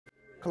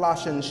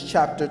Colossians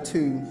chapter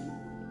 2,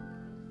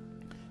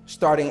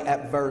 starting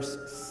at verse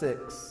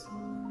 6.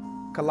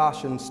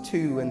 Colossians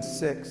 2 and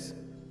 6.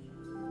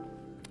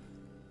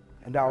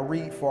 And I'll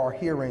read for our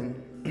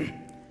hearing.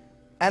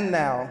 And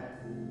now,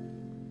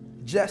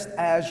 just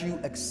as you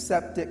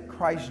accepted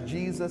Christ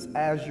Jesus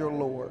as your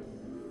Lord,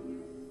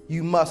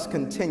 you must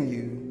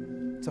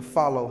continue to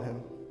follow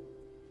him.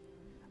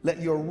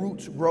 Let your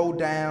roots grow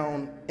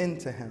down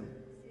into him,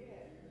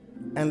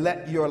 and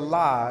let your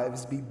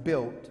lives be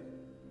built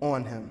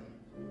on him.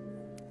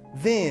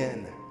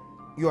 Then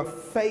your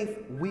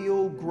faith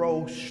will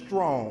grow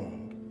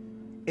strong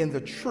in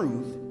the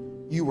truth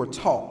you were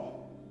taught,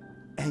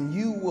 and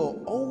you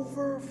will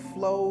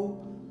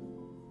overflow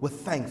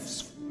with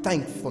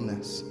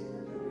thankfulness.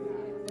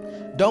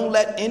 Don't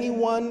let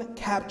anyone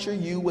capture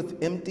you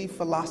with empty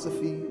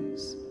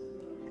philosophies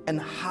and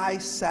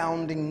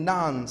high-sounding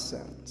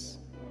nonsense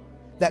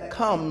that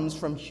comes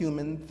from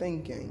human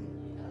thinking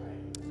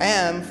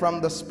and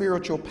from the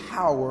spiritual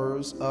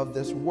powers of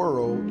this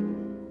world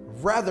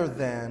rather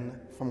than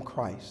from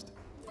Christ.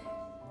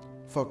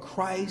 For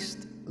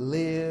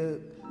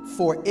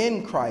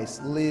in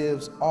Christ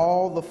lives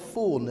all the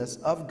fullness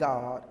of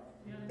God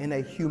in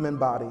a human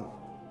body.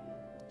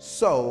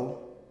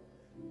 So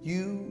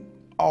you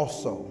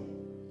also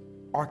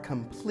are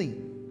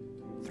complete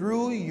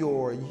through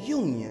your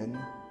union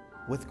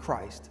with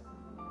Christ,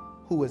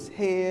 who is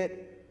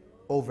head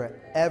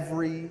over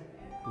every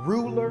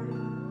ruler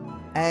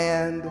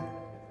and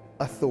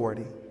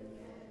authority.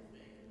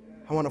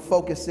 I want to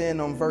focus in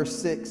on verse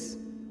 6.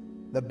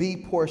 The B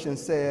portion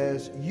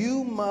says,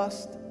 you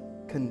must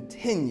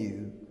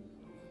continue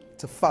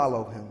to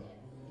follow him.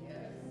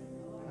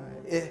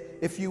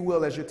 If you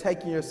will, as you're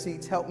taking your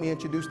seats, help me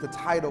introduce the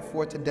title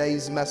for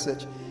today's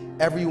message.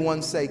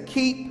 Everyone say,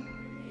 keep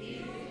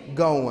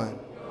going.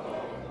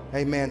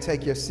 Amen.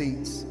 Take your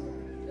seats.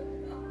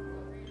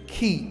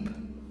 Keep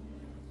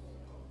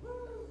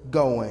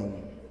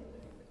going.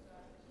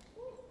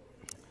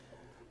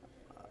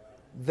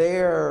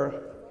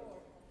 There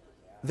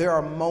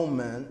are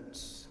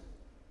moments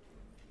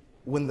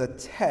when the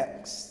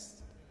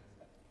text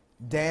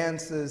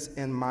dances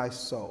in my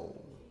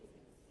soul,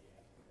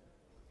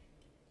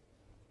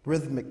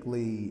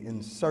 rhythmically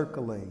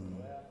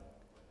encircling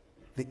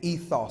the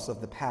ethos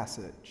of the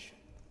passage,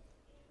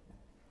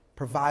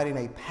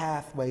 providing a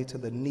pathway to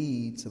the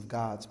needs of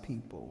God's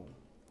people.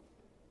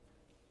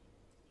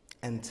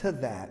 And to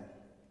that,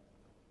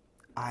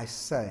 I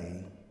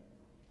say,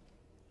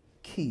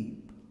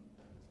 keep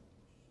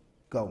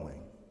going.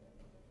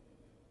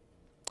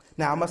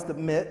 Now, I must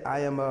admit,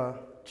 I am a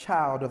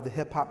child of the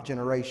hip-hop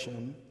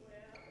generation.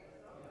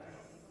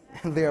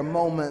 And there are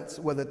moments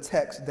where the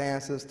text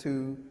dances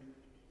to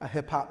a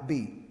hip-hop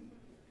beat.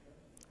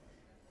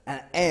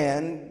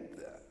 And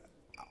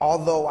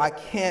although I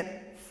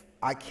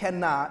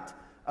cannot,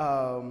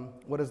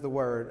 what is the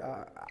word?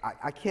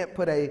 I can't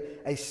put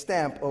a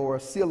stamp or a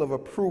seal of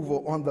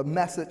approval on the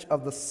message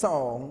of the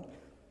song.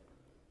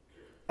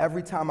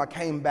 Every time I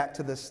came back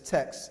to this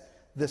text,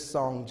 this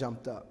song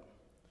jumped up.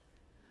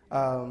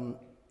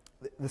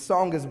 The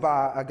song is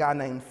by a guy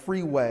named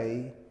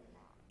Freeway,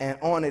 and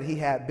on it he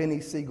had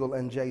Benny Siegel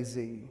and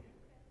Jay-Z.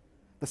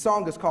 The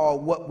song is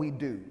called What We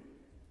Do.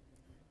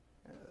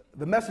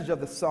 The message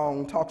of the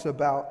song talks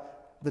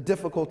about the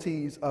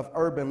difficulties of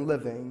urban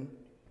living.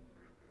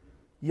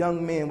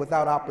 Young men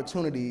without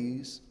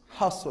opportunities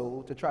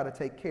hustle to try to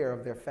take care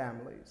of their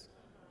families.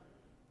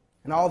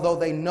 And although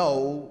they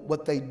know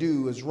what they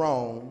do is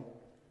wrong,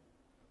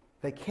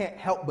 they can't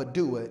help but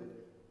do it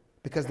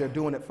because they're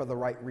doing it for the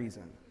right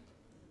reason.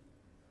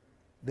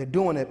 They're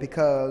doing it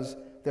because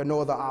there are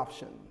no other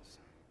options.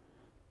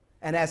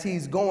 And as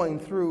he's going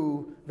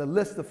through the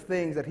list of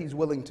things that he's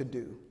willing to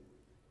do,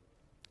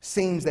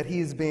 seems that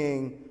he's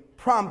being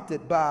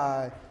prompted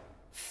by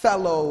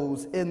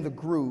fellows in the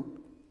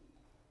group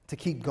to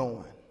keep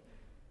going.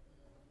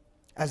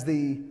 As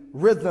the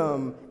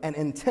rhythm and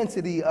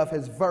intensity of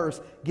his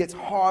verse gets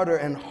harder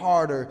and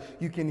harder,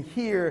 you can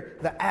hear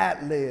the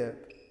ad-lib,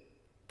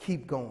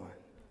 keep going.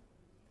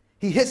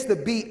 He hits the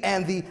beat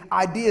and the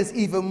idea is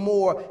even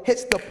more,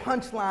 hits the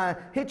punchline,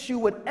 hits you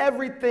with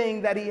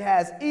everything that he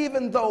has,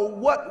 even though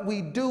what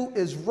we do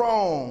is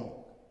wrong.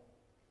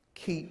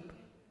 Keep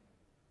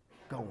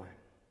going.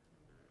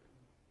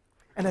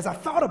 And as I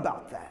thought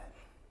about that,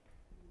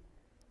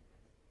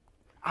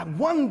 I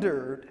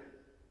wondered,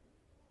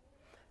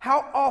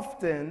 how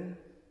often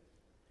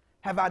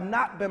have I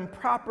not been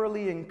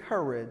properly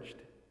encouraged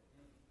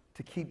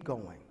to keep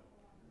going?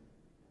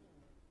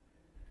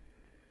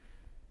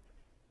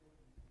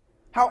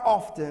 How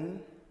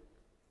often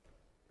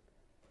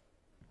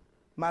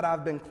might I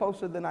have been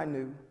closer than I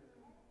knew?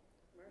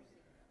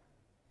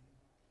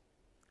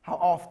 How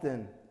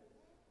often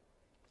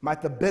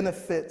might the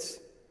benefits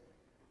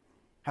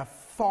have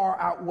far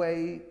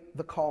outweighed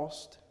the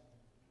cost?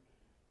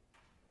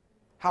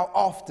 How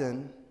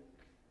often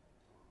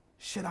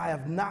should I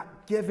have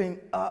not given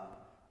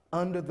up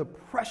under the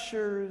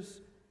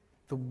pressures,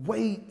 the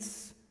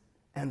weights,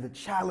 and the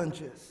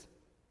challenges?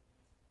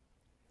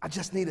 I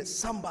just needed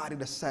somebody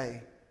to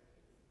say,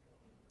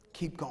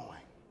 keep going.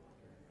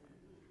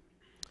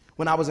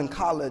 When I was in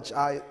college,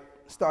 I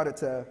started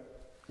to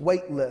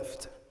weight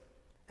lift.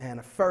 And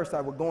at first,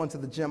 I would go into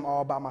the gym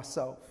all by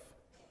myself.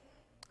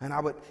 And I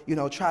would,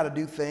 try to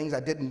do things. I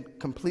didn't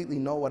completely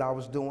know what I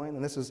was doing.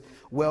 And this is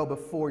well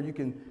before you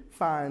can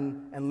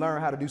find and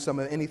learn how to do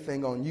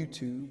anything on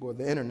YouTube or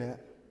the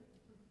internet.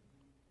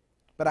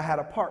 But I had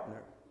a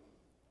partner.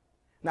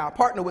 Now, I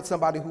partnered with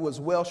somebody who was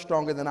well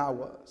stronger than I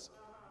was.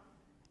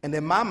 And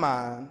in my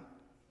mind,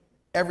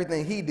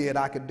 everything he did,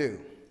 I could do.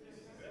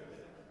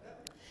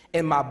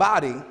 In my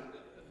body,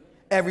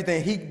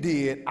 everything he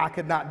did, I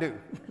could not do.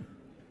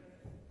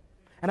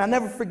 And I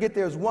never forget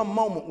there's one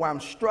moment where I'm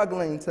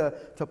struggling to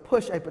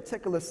push a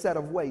particular set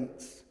of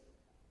weights.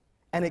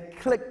 And it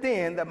clicked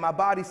in that my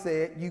body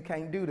said, you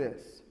can't do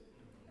this.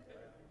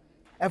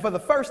 And for the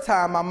first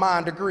time, my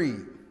mind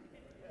agreed.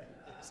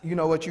 You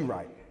know what, you're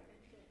right.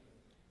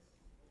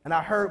 And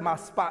I heard my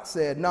spot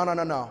said,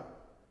 no.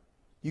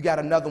 You got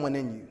another one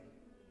in you.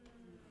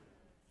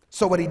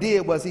 So what he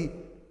did was he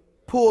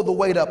pulled the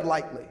weight up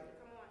lightly.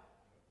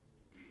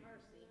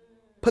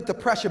 Put the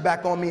pressure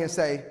back on me and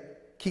say,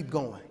 keep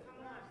going.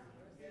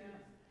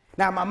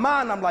 Now, in my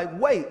mind, I'm like,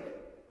 wait,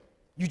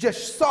 you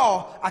just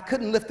saw I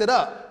couldn't lift it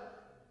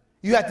up.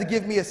 You had to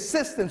give me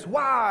assistance.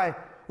 Why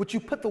would you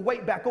put the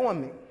weight back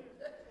on me?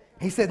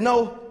 He said,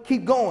 no,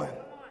 keep going.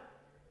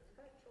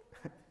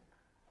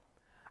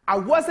 I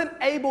wasn't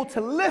able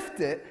to lift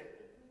it,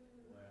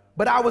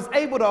 but I was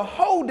able to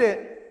hold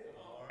it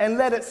and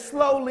let it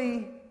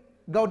slowly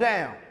go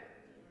down.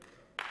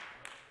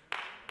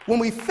 When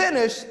we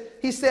finished,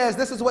 he says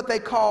this is what they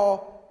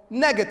call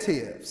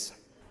negatives.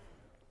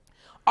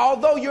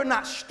 Although you're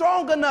not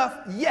strong enough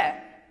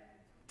yet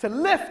to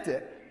lift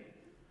it,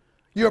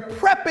 you're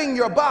prepping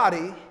your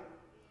body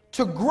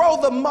to grow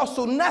the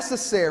muscle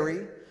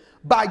necessary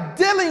by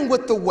dealing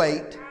with the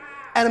weight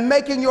and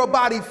making your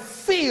body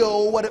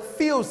feel what it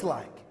feels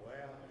like.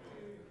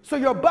 So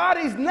your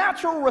body's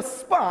natural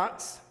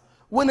response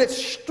when it's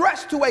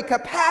stretched to a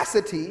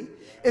capacity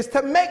is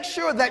to make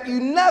sure that you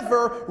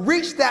never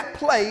reach that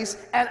place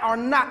and are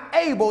not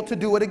able to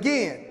do it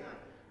again.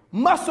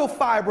 Muscle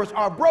fibers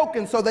are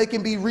broken so they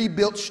can be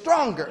rebuilt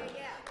stronger.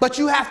 But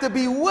you have to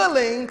be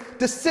willing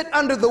to sit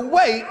under the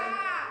weight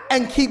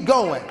and keep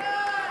going.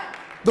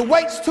 The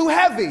weight's too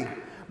heavy.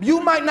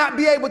 You might not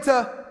be able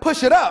to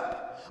push it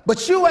up,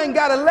 but you ain't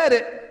got to let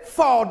it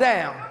fall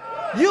down.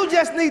 You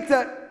just need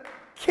to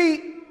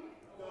keep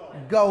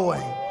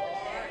going.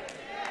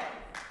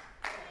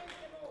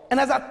 And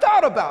as I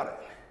thought about it,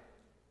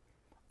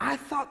 I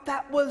thought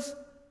that was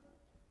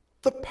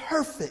the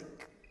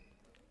perfect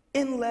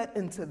inlet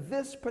into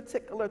this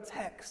particular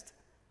text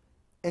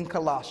in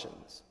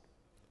Colossians.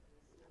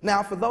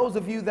 Now, for those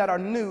of you that are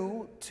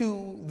new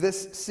to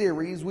this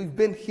series, we've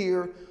been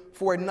here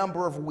for a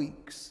number of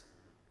weeks.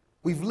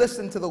 We've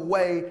listened to the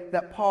way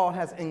that Paul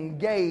has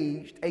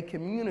engaged a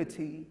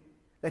community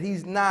that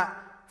he's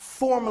not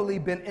formally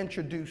been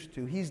introduced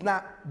to. He's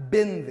not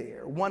been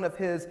there. One of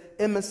his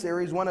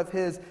emissaries, one of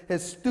his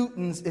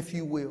students, if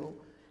you will,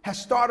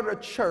 has started a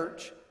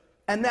church.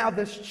 And now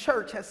this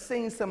church has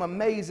seen some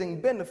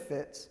amazing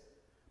benefits,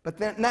 but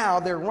now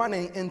they're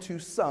running into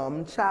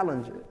some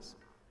challenges.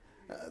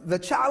 The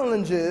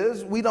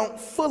challenges we don't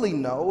fully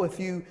know. If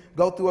you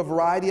go through a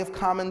variety of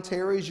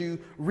commentaries, you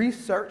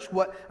research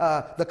what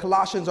the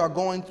Colossians are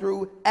going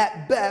through,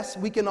 at best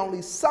we can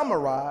only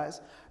summarize,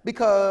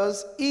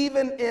 because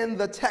even in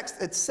the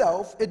text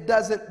itself, it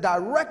doesn't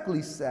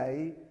directly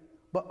say,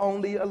 but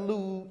only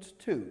alludes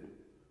to.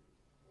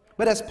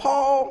 But as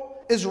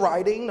Paul is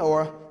writing,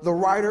 or the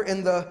writer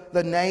in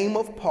the name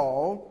of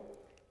Paul,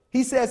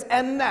 he says,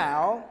 and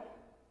now,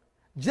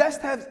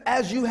 just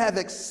as you have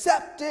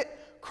accepted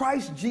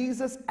Christ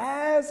Jesus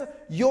as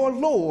your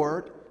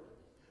Lord,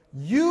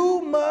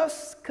 you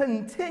must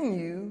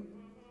continue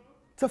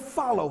to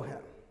follow him.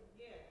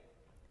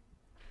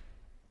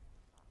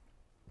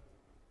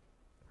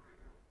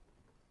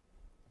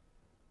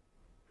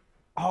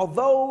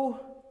 Although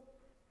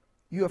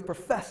you have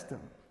professed him,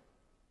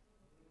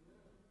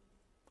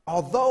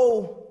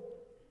 although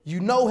you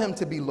know him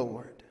to be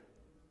Lord,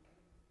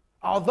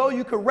 although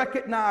you can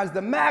recognize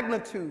the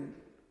magnitude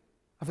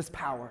of his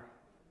power,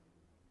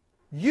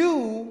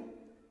 you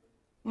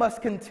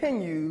must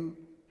continue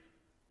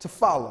to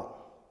follow.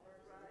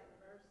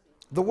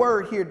 The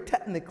word here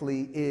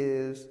technically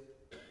is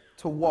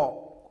to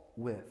walk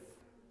with.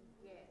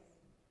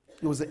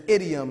 It was an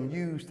idiom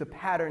used to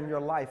pattern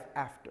your life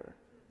after.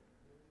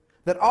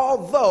 That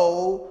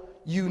although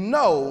you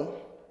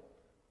know,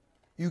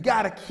 you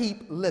got to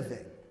keep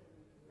living.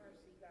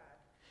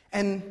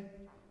 And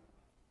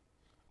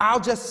I'll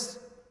just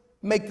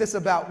make this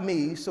about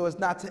me so as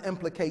not to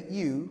implicate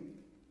you.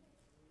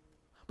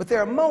 But there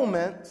are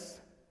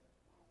moments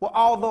where,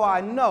 although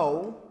I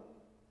know,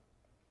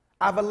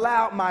 I've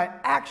allowed my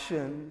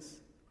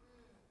actions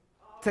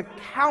to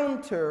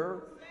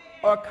counter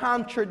or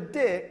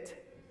contradict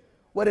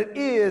what it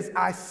is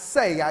I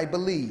say I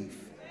believe.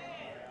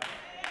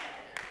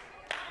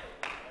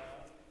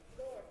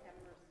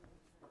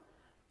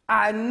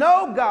 I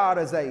know God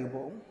is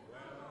able,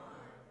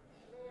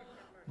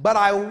 but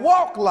I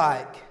walk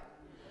like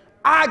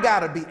I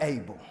gotta be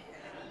able.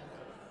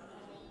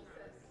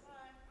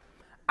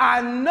 I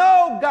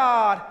know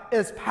God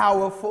is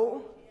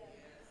powerful,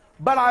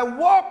 but I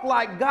walk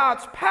like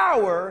God's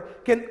power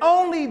can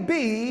only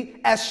be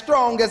as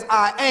strong as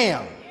I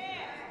am.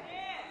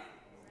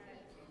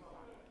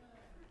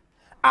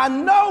 I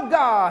know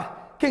God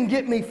can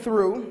get me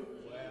through,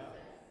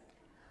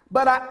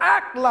 but I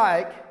act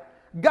like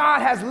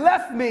God has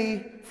left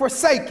me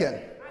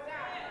forsaken.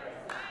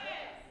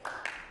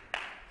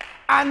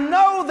 I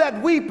know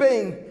that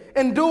weeping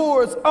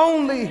endures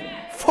only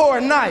for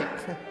a night,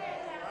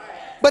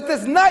 but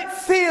this night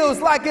feels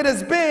like it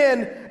has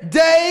been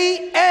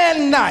day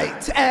and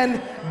night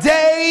and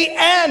day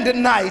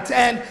and night.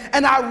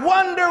 And I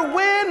wonder,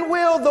 when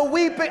will the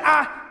weeping,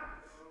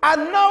 I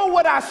know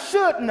what I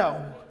should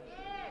know,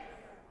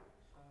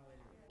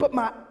 but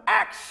my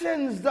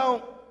actions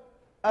don't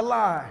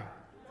align.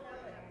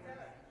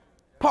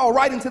 Paul,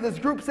 writing to this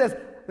group, says,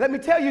 let me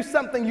tell you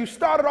something. You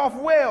started off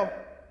well.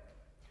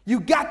 You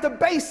got the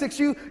basics.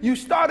 You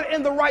started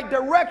in the right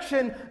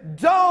direction.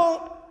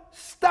 Don't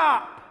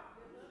stop.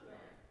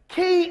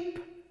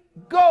 Keep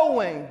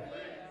going.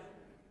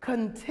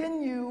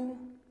 Continue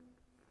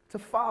to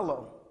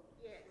follow.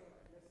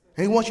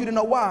 And he wants you to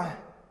know why.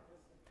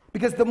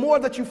 Because the more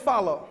that you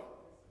follow,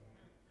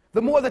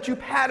 the more that you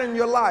pattern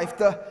your life,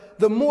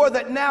 the more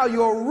that now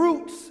your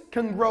roots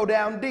can grow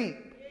down deep.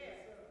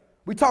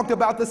 We talked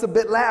about this a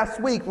bit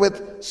last week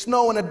with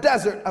snow in a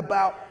desert,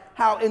 about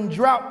how in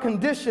drought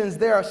conditions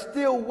there are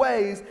still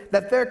ways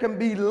that there can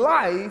be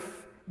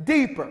life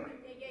deeper.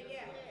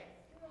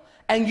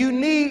 And you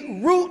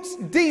need roots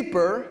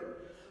deeper,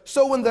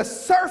 so when the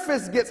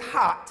surface gets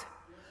hot,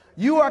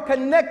 you are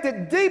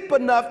connected deep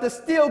enough to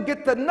still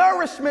get the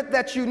nourishment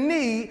that you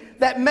need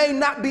that may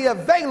not be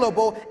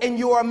available in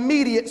your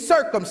immediate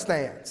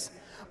circumstance.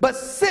 But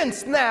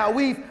since now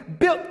we've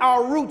built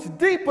our roots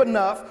deep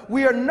enough,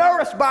 we are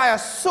nourished by a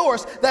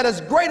source that is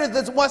greater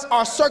than what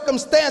our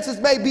circumstances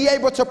may be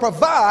able to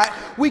provide.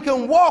 We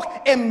can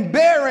walk in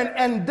barren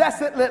and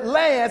desolate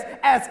lands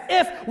as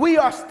if we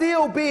are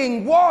still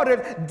being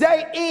watered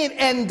day in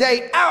and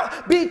day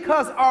out,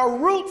 because our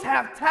roots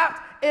have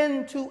tapped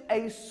into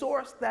a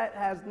source that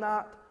has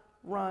not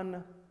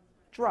run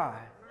dry.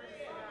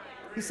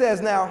 He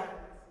says now,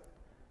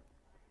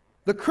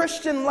 the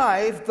Christian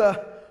life,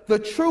 the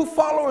true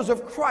followers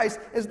of Christ,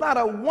 is not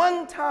a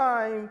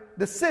one-time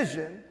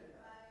decision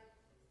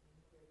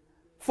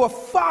for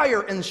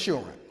fire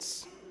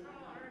insurance.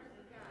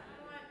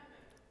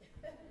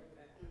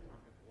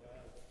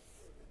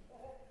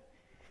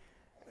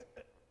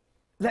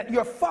 That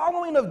your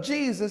following of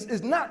Jesus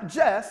is not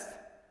just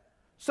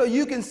so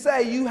you can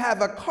say you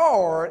have a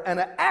card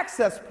and an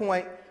access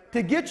point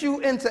to get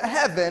you into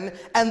heaven,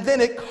 and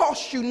then it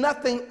costs you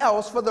nothing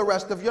else for the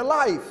rest of your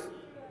life.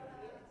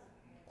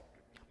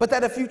 But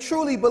that if you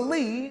truly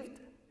believed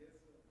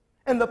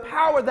in the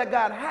power that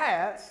God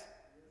has,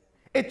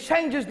 it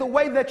changes the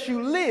way that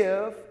you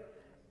live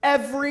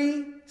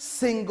every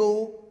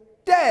single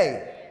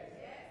day.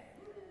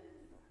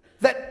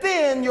 That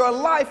then your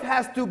life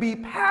has to be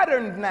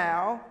patterned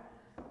now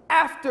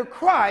after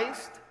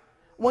Christ,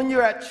 when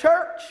you're at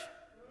church,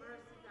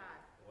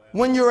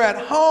 when you're at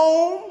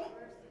home,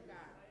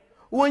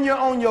 when you're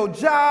on your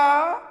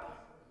job,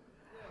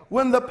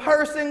 when the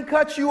person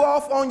cuts you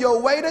off on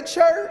your way to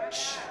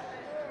church.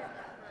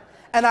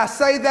 And I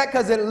say that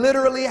because it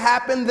literally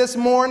happened this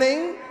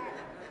morning.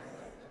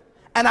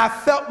 And I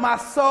felt my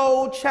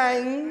soul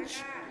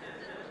change.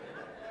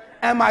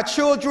 And my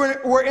children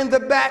were in the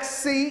back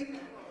seat.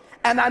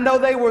 And I know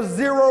they were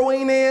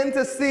zeroing in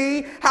to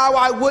see how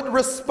I would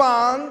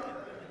respond.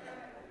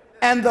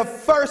 And the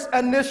first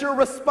initial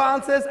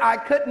responses I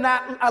could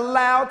not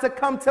allow to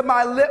come to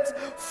my lips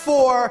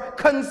for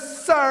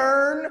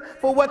concern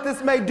for what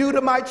this may do to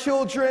my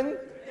children.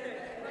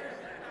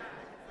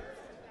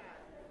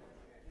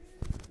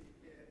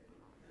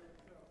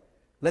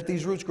 Let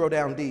these roots grow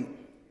down deep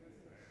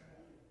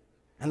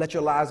and let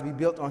your lives be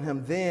built on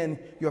him. Then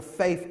your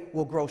faith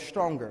will grow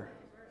stronger.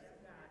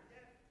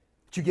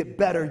 You get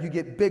better, you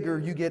get bigger,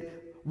 you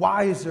get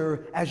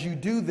wiser as you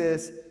do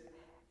this,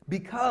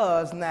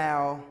 because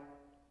now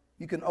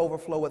you can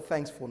overflow with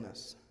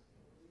thankfulness.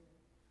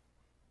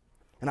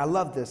 And I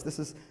love this. This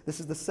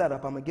is the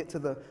setup. I'm going to get to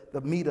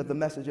the meat of the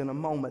message in a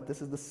moment.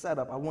 This is the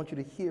setup. I want you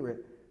to hear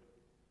it.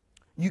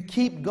 You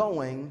keep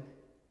going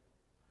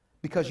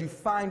because you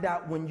find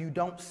out when you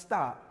don't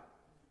stop,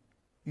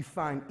 you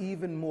find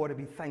even more to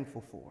be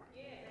thankful for.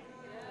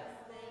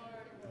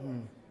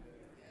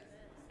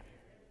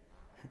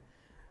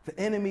 The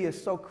enemy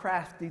is so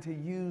crafty to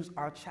use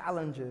our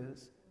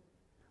challenges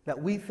that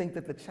we think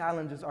that the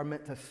challenges are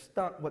meant to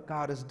stunt what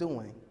God is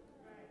doing,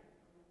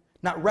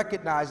 not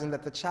recognizing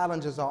that the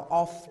challenges are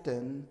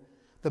often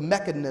the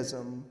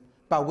mechanism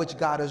by which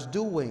God is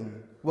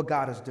doing what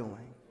God is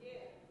doing.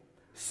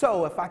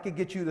 So if I could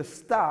get you to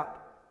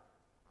stop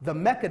the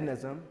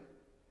mechanism,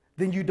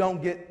 then you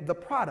don't get the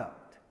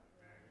product.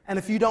 And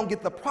if you don't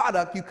get the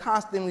product, you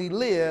constantly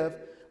live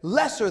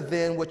lesser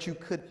than what you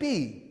could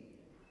be.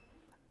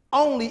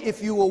 Only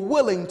if you are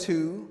willing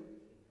to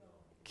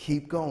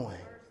keep going.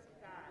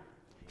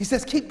 He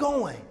says, keep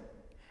going.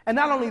 And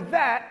not only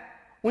that,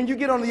 when you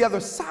get on the other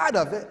side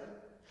of it,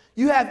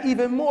 you have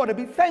even more to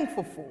be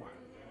thankful for.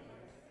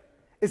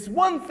 It's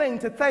one thing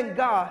to thank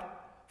God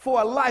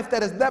for a life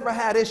that has never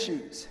had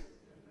issues.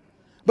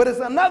 But it's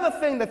another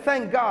thing to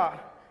thank God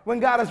when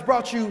God has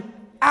brought you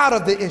out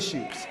of the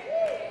issues.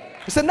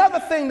 It's another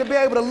thing to be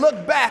able to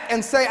look back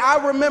and say, I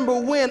remember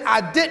when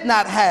I did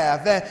not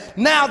have, and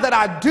now that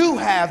I do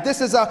have. This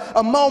is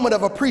a moment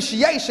of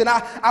appreciation.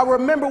 I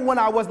remember when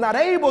I was not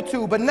able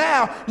to, but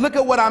now look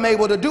at what I'm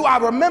able to do. I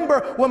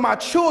remember when my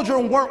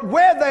children weren't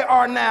where they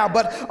are now,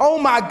 but oh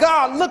my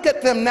God, look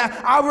at them now.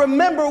 I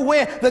remember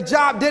when the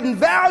job didn't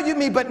value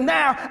me, but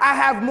now I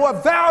have more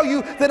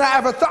value than I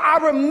ever thought.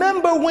 I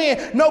remember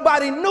when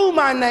nobody knew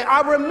my name.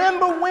 I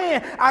remember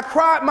when I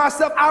cried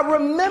myself. I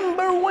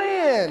remember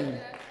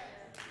when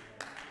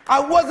I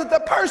wasn't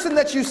the person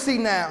that you see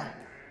now.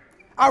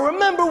 I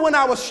remember when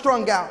I was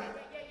strung out.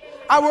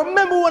 I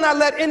remember when I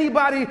let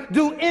anybody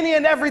do any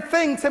and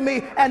everything to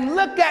me, and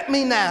look at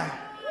me now.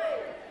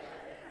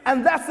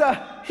 And that's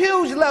a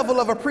huge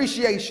level of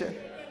appreciation.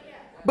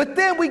 But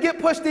then we get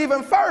pushed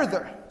even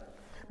further,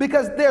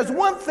 because there's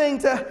one thing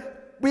to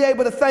be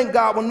able to thank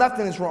God when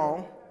nothing is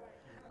wrong.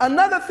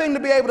 Another thing to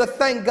be able to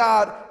thank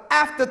God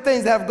after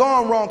things that have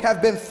gone wrong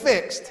have been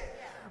fixed.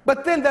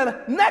 But then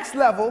the next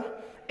level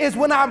is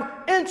when I'm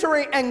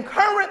entering and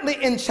currently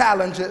in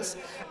challenges.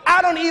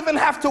 I don't even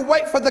have to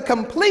wait for the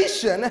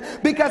completion,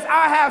 because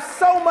I have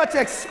so much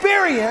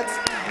experience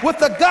with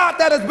the God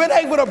that has been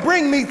able to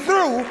bring me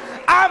through.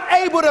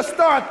 I'm able to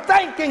start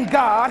thanking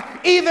God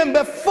even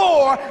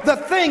before the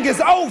thing is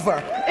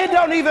over. It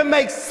don't even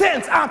make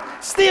sense. I'm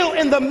still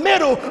in the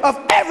middle of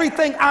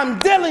everything I'm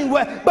dealing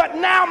with, but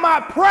now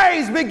my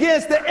praise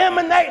begins to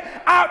emanate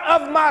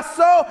out of my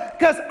soul,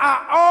 because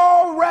I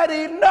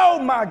already know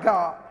my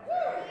God.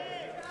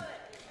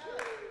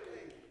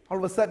 All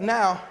of a sudden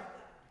now,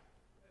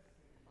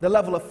 the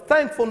level of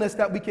thankfulness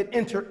that we can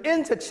enter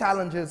into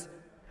challenges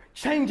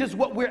changes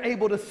what we're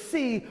able to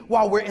see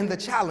while we're in the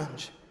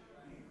challenge.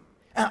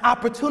 And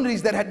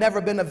opportunities that had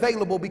never been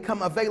available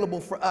become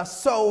available for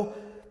us. So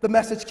the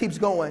message keeps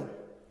going.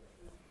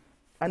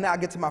 And now I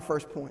get to my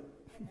first point.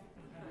 It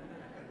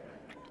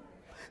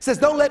says,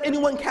 don't let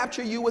anyone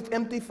capture you with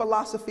empty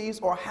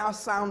philosophies or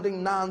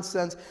house-sounding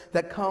nonsense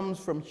that comes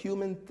from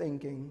human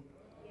thinking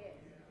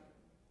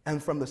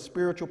and from the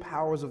spiritual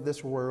powers of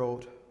this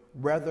world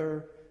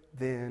rather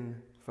than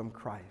from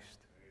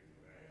Christ.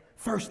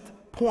 First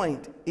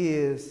point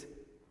is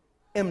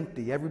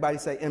empty. Everybody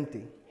say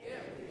empty.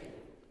 Empty.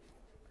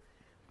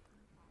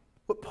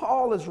 What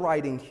Paul is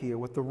writing here,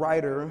 what the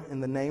writer in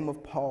the name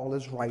of Paul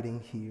is writing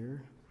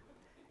here,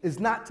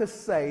 is not to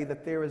say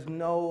that there is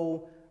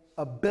no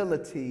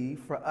ability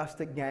for us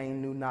to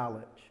gain new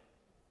knowledge.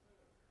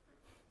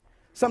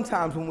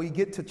 Sometimes when we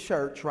get to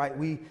church, right,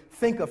 we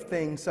think of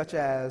things such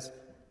as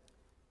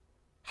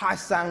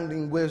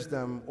high-sounding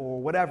wisdom or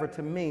whatever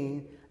to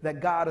mean that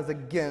God is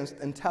against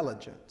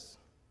intelligence.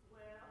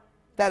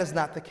 That is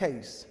not the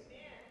case.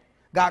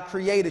 God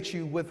created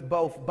you with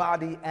both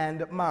body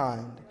and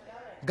mind.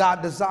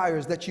 God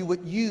desires that you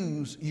would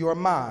use your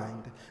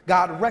mind.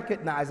 God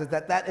recognizes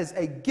that that is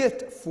a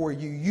gift for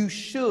you. You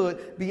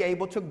should be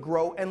able to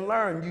grow and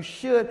learn. You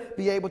should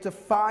be able to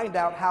find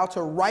out how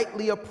to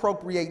rightly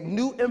appropriate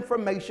new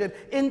information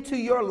into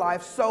your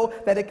life so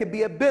that it can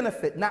be a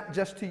benefit, not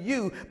just to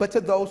you, but to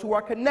those who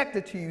are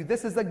connected to you.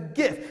 This is a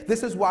gift.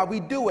 This is why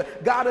we do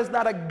it. God is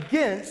not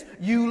against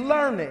you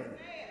learning.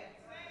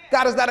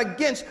 God is not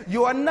against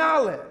your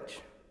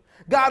knowledge.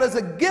 God is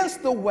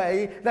against the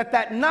way that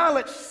that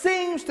knowledge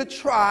seems to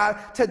try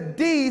to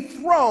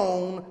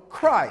dethrone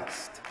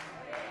Christ.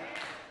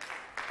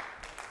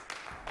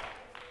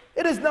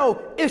 It is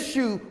no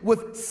issue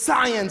with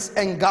science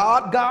and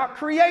God. God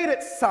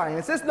created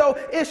science. There's no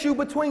issue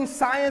between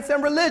science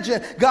and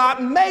religion.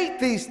 God made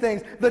these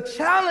things. The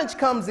challenge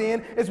comes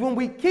in is when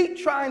we keep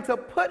trying to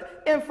put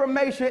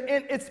information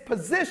in its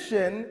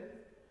position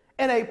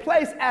in a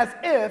place as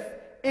if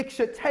it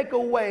should take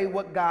away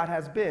what God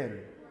has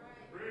been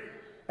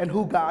and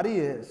who God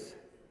is.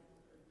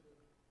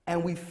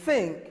 And we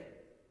think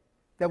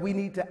that we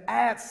need to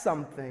add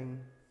something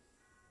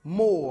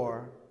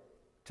more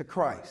to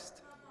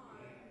Christ.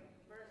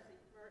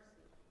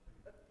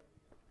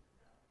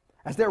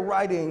 As they're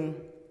writing,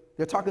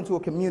 they're talking to a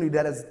community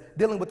that is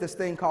dealing with this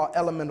thing called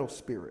elemental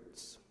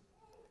spirits.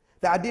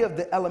 The idea of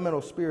the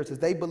elemental spirits is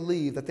they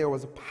believe that there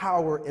was a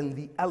power in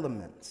the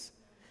elements,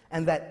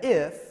 and that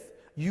if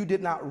you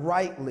did not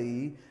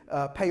rightly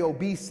pay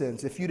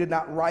obeisance, if you did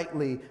not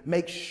rightly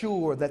make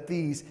sure that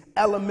these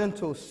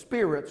elemental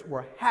spirits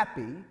were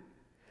happy,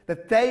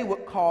 that they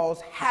would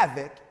cause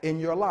havoc in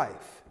your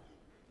life.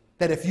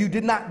 That if you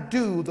did not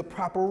do the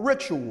proper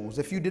rituals,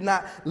 if you did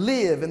not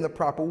live in the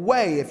proper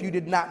way, if you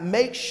did not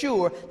make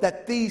sure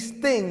that these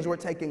things were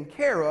taken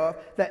care of,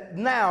 that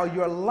now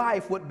your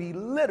life would be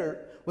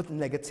littered with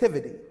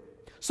negativity.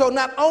 So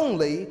not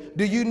only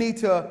do you need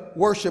to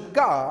worship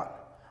God,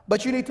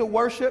 but you need to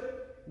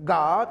worship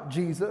God,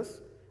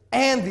 Jesus,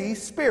 and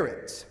these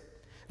spirits.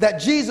 That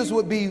Jesus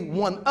would be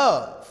one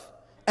of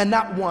and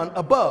not one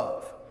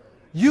above.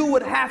 You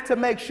would have to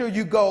make sure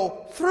you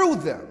go through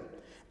them.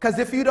 Because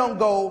if you don't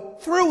go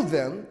through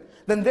them,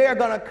 then they're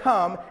going to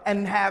come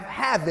and have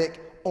havoc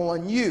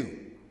on you.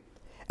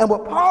 And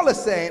what Paul is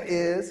saying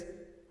is,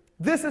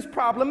 this is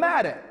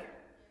problematic.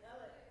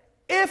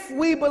 If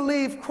we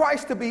believe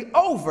Christ to be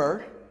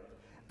over,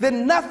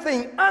 then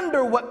nothing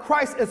under what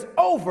Christ is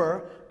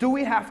over do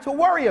we have to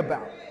worry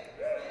about.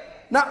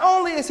 Not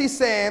only is he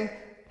saying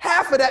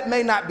half of that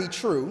may not be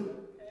true,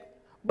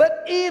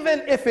 but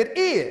even if it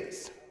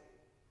is,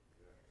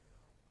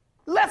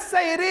 let's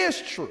say it is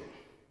true,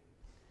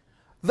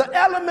 the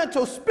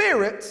elemental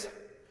spirits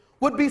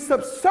would be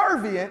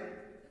subservient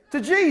to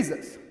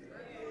Jesus.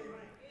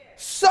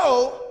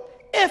 So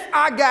if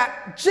I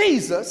got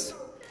Jesus,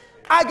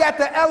 I got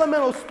the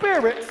elemental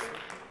spirits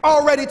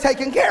already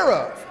taken care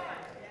of.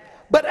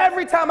 But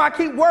every time I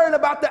keep worrying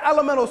about the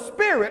elemental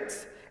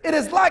spirits, it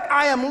is like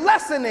I am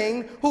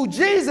lessening who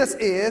Jesus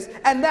is,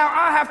 and now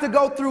I have to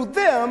go through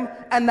them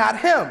and not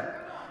him.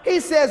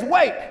 He says,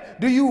 wait,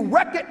 do you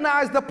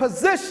recognize the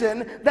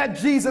position that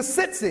Jesus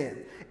sits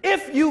in?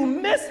 If you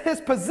miss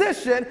his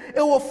position,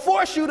 it will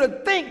force you to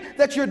think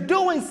that you're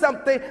doing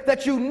something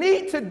that you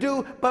need to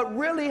do, but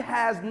really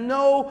has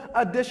no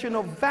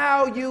additional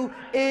value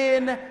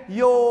in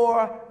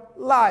your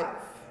life.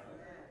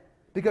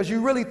 Because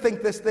you really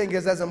think this thing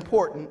is as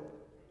important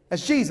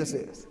as Jesus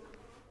is.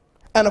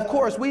 And of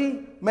course,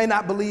 we may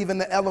not believe in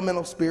the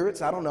elemental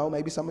spirits. I don't know,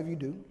 maybe some of you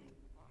do.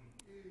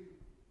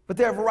 But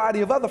there are a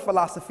variety of other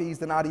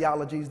philosophies and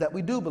ideologies that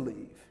we do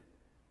believe.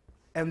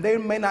 And they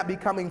may not be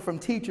coming from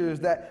teachers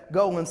that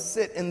go and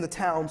sit in the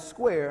town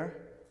square,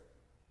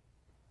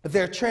 but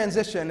they're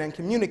transitioned and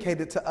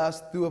communicated to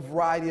us through a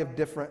variety of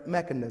different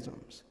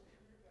mechanisms.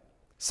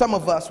 Some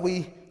of us,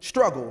 we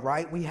struggle,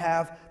 right? We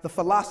have the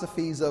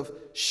philosophies of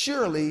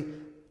surely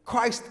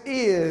Christ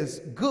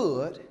is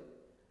good,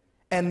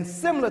 and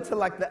similar to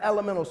like the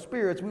elemental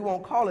spirits, we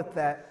won't call it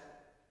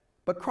that,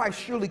 but Christ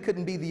surely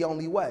couldn't be the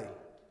only way.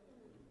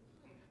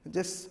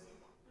 Just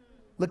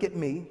look at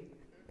me,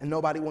 and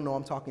nobody will know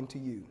I'm talking to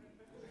you.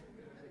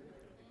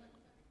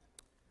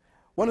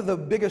 One of the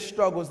biggest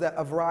struggles that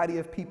a variety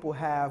of people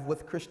have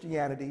with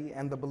Christianity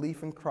and the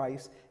belief in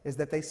Christ is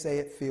that they say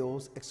it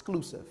feels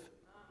exclusive.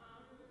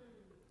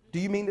 Do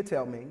you mean to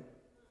tell me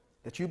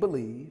that you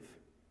believe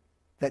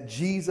that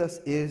Jesus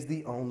is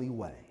the only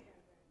way?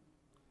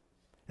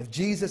 If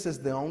Jesus is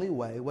the only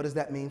way, what does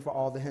that mean for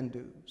all the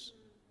Hindus?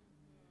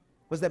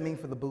 What does that mean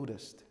for the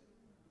Buddhists?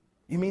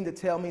 You mean to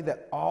tell me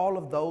that all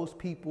of those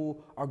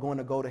people are going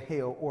to go to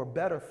hell, or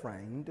better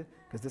framed,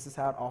 because this is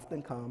how it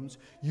often comes,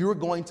 you're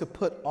going to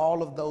put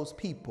all of those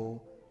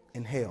people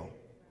in hell?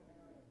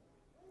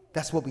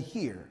 That's what we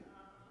hear.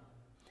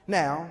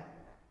 Now,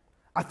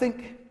 I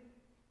think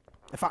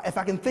if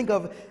I can think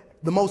of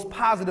the most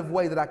positive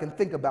way that I can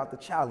think about the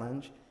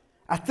challenge,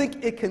 I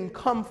think it can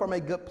come from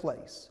a good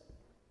place.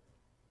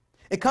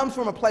 It comes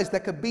from a place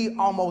that could be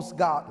almost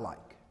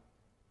godlike,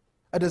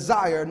 a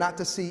desire not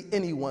to see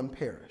anyone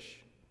perish.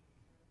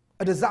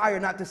 A desire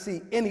not to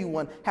see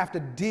anyone have to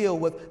deal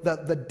with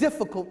the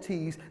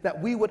difficulties that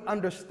we would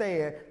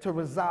understand to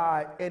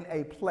reside in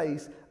a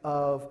place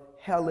of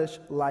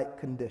hellish-like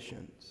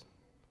conditions.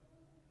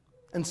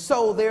 And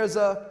so there's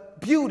a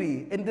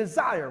beauty in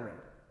desiring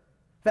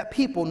that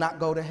people not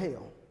go to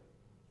hell.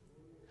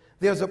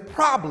 There's a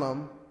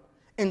problem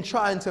in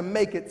trying to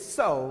make it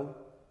so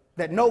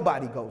that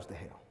nobody goes to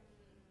hell.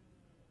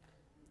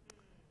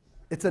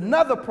 It's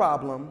another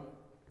problem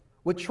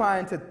with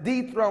trying to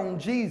dethrone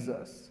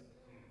Jesus,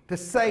 to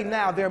say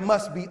now there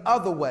must be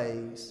other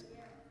ways,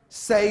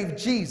 save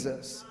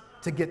Jesus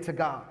to get to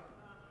God.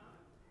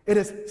 It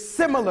is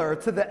similar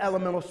to the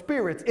elemental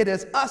spirits. It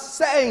is us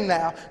saying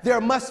now there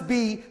must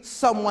be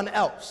someone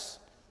else.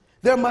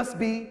 There must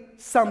be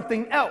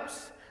something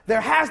else. There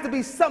has to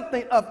be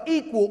something of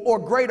equal or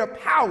greater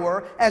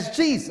power as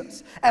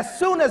Jesus. As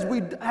soon as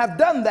we have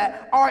done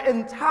that, our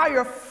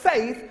entire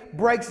faith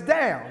breaks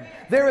down.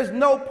 There is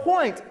no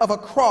point of a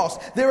cross.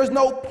 There is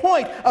no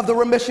point of the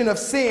remission of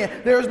sin.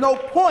 There is no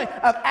point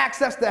of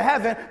access to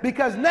heaven,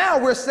 because now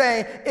we're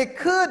saying it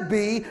could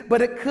be,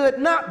 but it could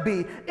not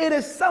be. It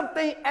is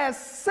something as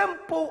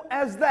simple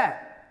as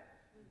that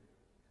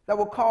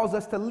will cause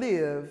us to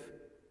live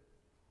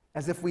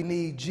as if we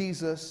need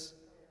Jesus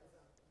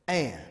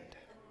and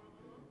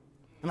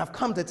I've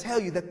come to tell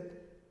you that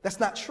that's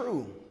not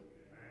true.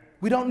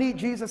 We don't need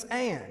Jesus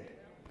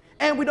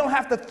and we don't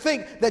have to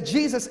think that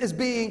Jesus is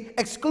being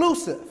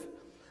exclusive,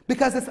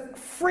 because it's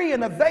free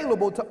and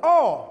available to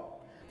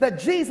all. That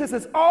Jesus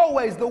is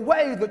always the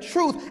way, the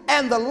truth,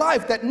 and the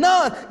life, that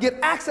none get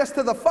access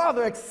to the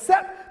Father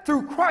except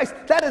through Christ.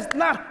 That is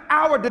not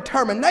our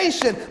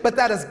determination, but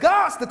that is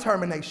God's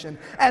determination.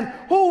 And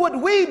who would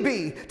we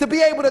be to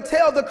be able to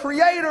tell the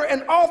creator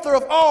and author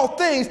of all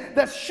things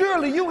that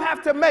surely you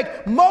have to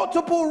make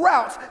multiple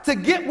routes to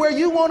get where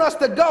you want us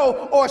to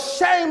go, or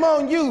shame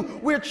on you,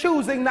 we're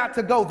choosing not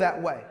to go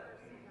that way.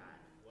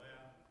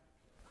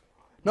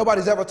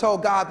 Nobody's ever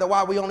told God that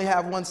why we only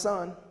have one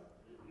son,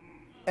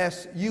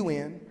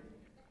 S-U-N.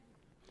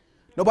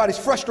 Nobody's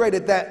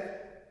frustrated that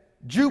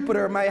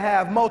Jupiter may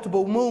have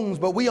multiple moons,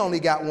 but we only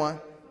got one.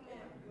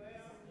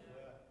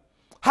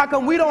 How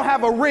come we don't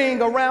have a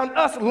ring around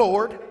us,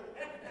 Lord?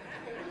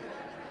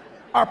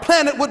 Our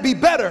planet would be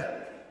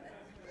better.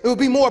 It would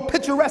be more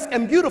picturesque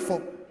and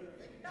beautiful.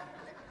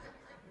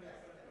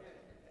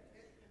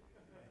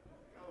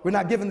 We're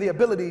not given the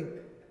ability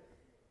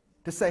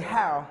to say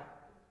how.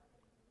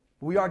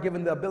 We are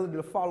given the ability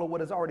to follow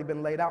what has already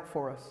been laid out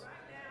for us.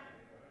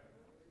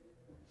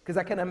 Because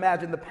I can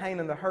imagine the pain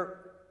and the hurt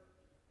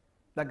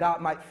that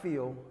God might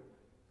feel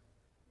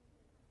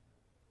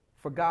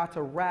for God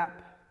to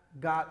wrap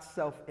God's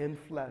self in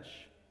flesh,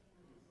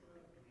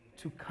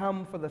 to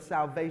come for the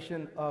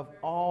salvation of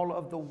all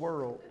of the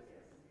world,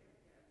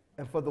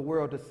 and for the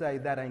world to say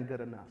that ain't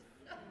good enough.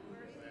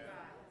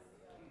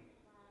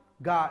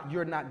 God,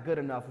 you're not good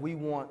enough. We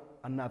want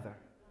another.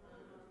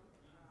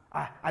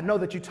 I know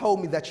that you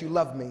told me that you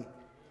love me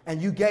and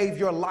you gave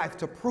your life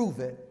to prove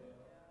it,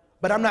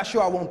 but I'm not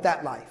sure I want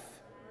that life.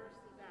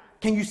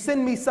 Can you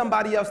send me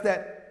somebody else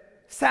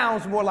that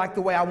sounds more like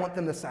the way I want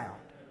them to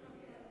sound?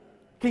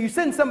 Can you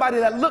send somebody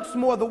that looks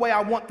more the way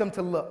I want them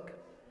to look?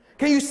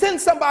 Can you send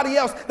somebody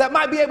else that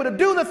might be able to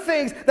do the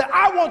things that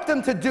I want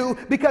them to do?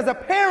 Because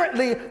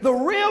apparently the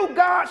real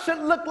God should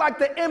look like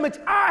the image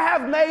I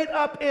have made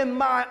up in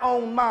my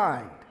own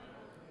mind.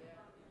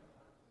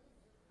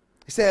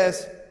 He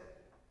says,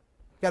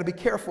 you got to be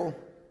careful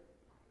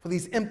for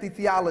these empty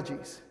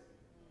theologies,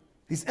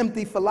 these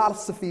empty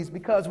philosophies,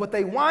 because what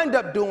they wind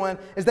up doing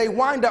is they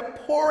wind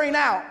up pouring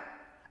out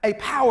a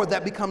power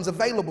that becomes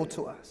available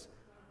to us.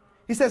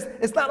 He says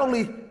it's not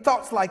only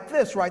thoughts like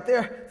this, right?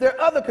 There are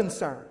other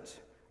concerns,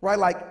 right?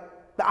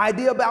 Like the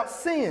idea about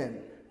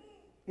sin.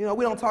 You know,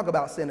 we don't talk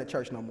about sin at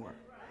church no more.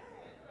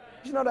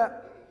 Did you know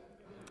that?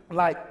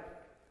 Like,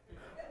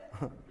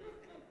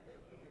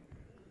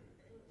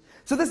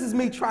 so this is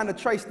me trying to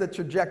trace the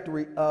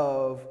trajectory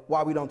of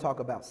why we don't talk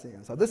about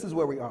sin. So this is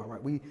where we are,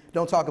 right? We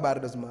don't talk about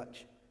it as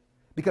much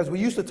because we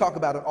used to talk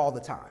about it all the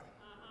time.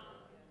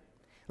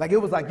 Like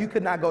it was like you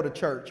could not go to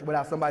church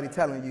without somebody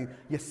telling you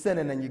you're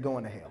sinning and you're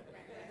going to hell.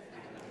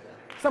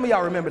 Some of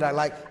y'all remember that.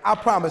 Like, I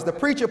promise, the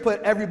preacher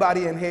put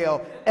everybody in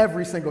hell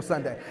every single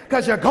Sunday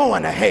because you're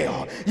going to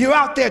hell. You're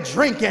out there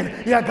drinking,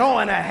 you're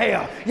going to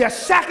hell. You're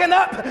shacking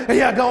up,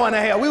 you're going to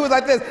hell. We was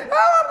like this,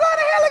 oh, I'm going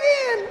to hell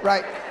again,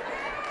 right?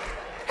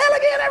 Hell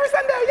again every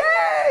Sunday,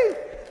 yay!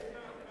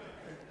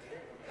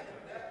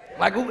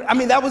 Like, I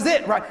mean, that was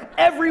it, right?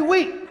 Every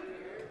week.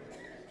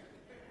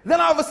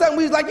 Then all of a sudden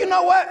we was like, you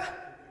know what?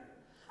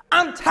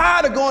 I'm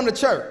tired of going to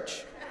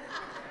church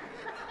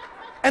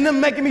and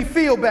them making me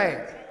feel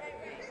bad.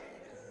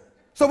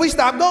 So we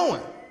stopped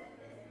going.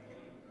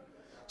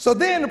 So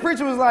then the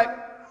preacher was like,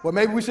 well,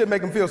 maybe we shouldn't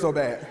make them feel so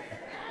bad.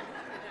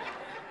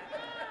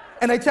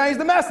 And they changed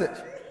the message.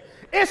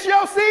 It's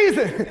your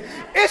season.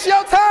 It's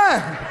your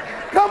time.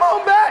 Come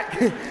on back.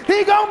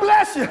 He gonna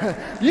bless you.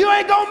 You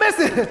ain't gonna miss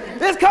it.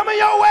 It's coming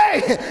your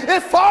way.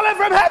 It's falling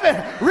from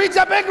heaven. Reach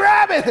up and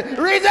grab it.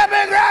 Reach up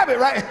and grab it,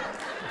 right?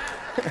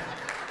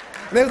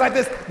 And it was like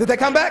this. Did they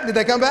come back? Did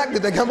they come back?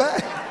 Did they come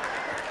back?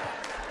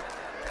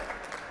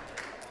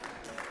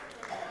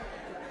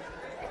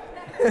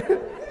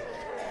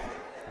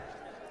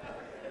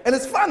 And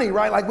it's funny,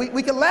 right? Like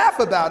we can laugh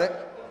about it.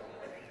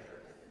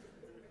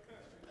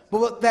 But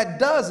what that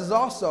does is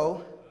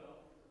also,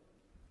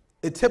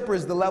 it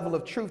tempers the level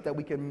of truth that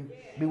we can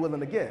be willing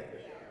to give.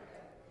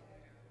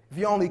 If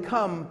you only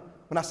come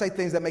when I say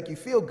things that make you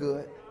feel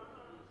good,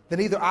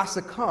 then either I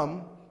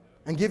succumb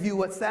and give you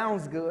what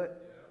sounds good,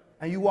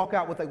 and you walk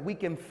out with a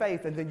weakened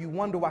faith, and then you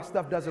wonder why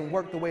stuff doesn't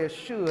work the way it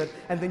should,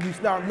 and then you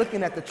start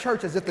looking at the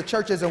church as if the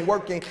church isn't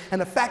working. And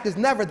the fact is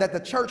never that the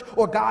church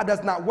or God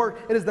does not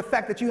work. It is the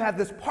fact that you have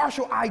this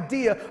partial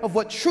idea of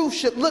what truth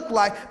should look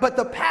like, but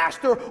the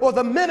pastor or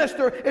the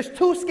minister is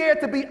too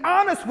scared to be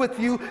honest with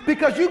you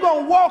because you're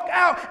going to walk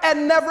out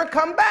and never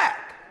come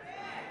back.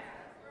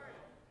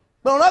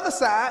 But on the other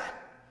side,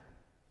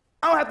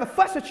 I don't have to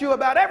fuss at you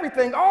about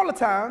everything all the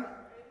time,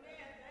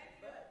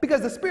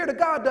 because the Spirit of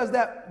God does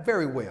that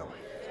very well.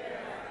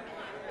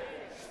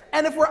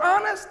 And if we're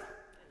honest,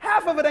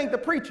 half of it ain't the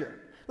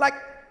preacher. Like,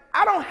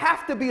 I don't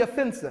have to be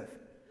offensive.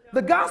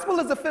 The gospel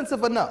is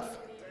offensive enough.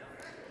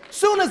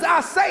 Soon as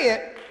I say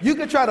it, you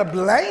can try to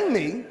blame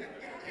me.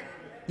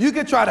 You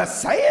can try to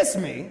say it's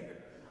me.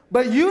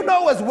 But you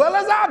know as well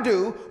as I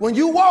do, when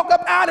you walk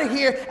up out of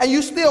here and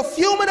you still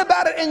fuming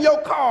about it in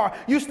your car,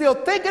 you still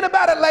thinking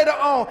about it later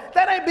on,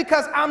 that ain't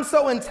because I'm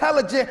so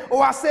intelligent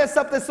or I said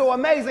something so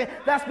amazing.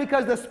 That's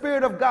because the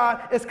Spirit of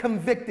God is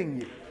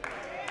convicting you.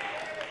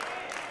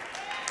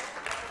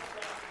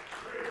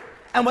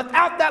 And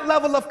without that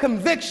level of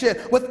conviction,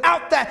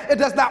 without that, it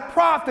does not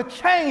prompt the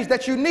change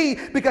that you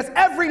need, because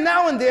every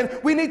now and then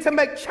we need to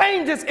make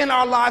changes in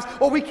our lives,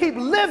 or we keep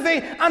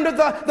living under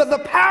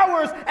the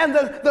powers and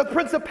the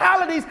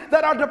principalities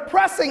that are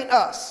depressing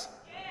us.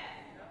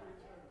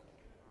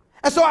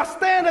 And so I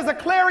stand as a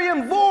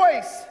clarion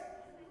voice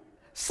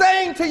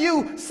saying to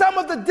you, some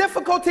of the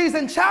difficulties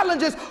and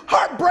challenges,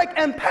 heartbreak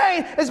and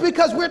pain is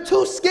because we're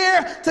too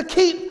scared to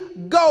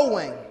keep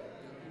going.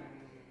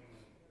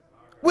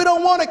 We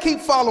don't want to keep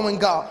following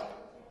God.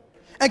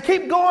 And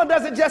keep going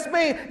doesn't just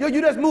mean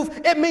you just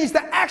move. It means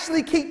to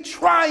actually keep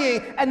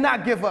trying and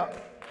not give up.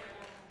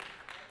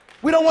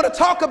 We don't want to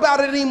talk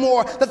about it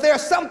anymore, that there are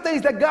some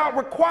things that God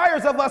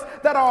requires of us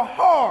that are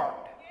hard.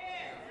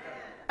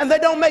 And they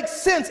don't make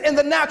sense in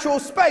the natural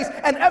space.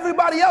 And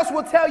everybody else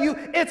will tell you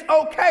it's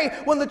okay,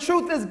 when the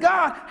truth is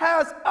God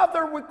has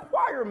other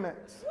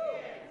requirements.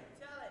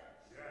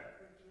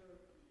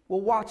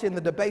 We're watching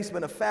the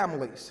debasement of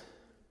families.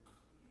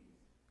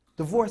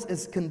 Divorce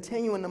is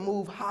continuing to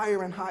move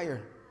higher and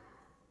higher.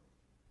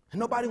 And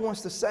nobody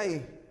wants to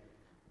say,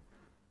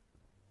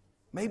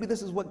 maybe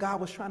this is what God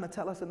was trying to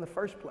tell us in the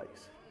first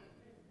place.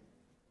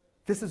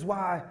 This is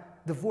why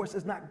divorce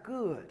is not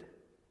good.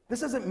 This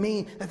doesn't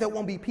mean that there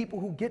won't be people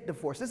who get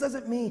divorced. This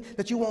doesn't mean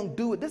that you won't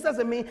do it. This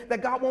doesn't mean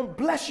that God won't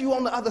bless you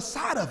on the other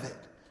side of it.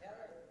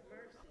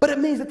 But it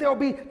means that there will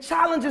be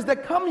challenges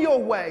that come your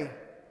way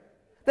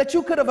that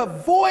you could have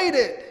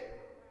avoided.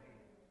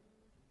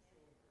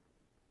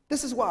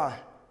 This is why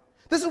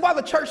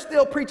the church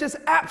still preaches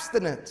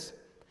abstinence.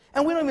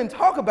 And we don't even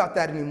talk about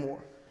that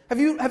anymore. Have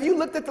you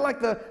looked at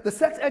the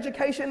sex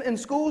education in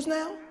schools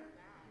now?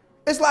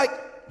 It's like,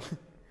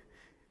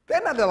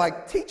 they're not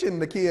like teaching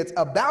the kids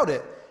about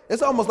it.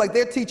 It's almost like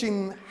they're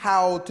teaching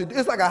how to,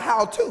 it's like a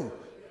how-to.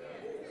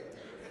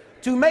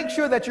 To make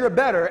sure that you're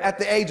better at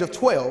the age of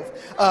 12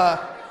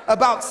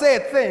 about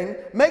said thing,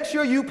 make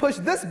sure you push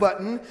this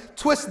button,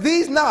 twist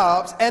these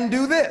knobs, and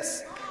do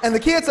this. And the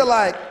kids are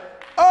like,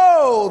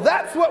 oh,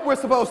 that's what we're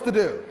supposed to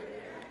do.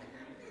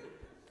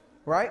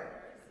 Right?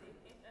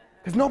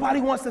 Because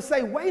nobody wants to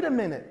say, wait a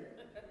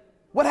minute.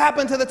 What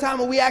happened to the time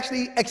when we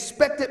actually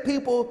expected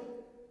people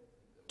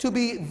to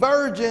be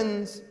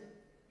virgins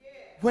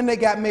when they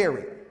got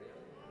married?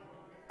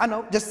 I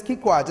know, just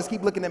keep quiet. Just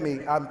keep looking at me.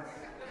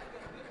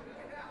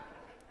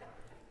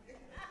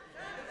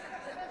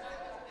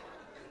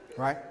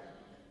 Right?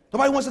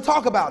 Nobody wants to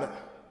talk about it.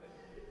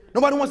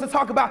 Nobody wants to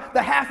talk about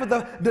the half of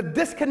the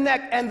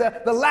disconnect and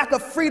the lack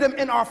of freedom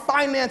in our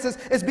finances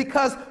is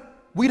because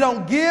we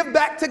don't give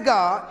back to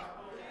God.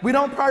 We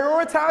don't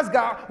prioritize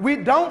God. We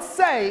don't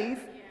save.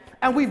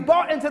 And we've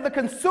bought into the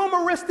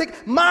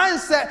consumeristic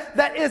mindset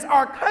that is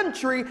our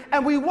country,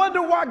 and we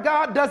wonder why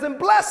God doesn't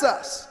bless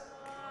us.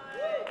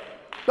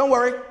 Don't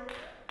worry.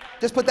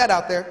 Just put that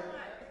out there.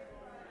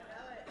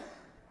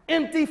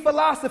 Empty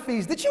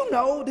philosophies. Did you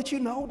know that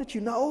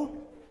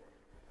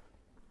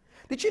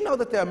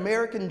the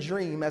American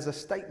dream as a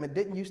statement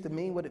didn't used to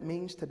mean what it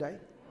means today?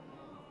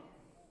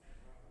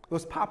 It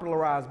was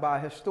popularized by a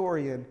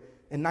historian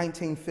in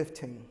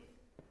 1915.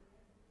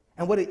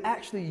 And what it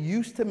actually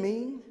used to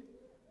mean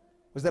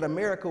was that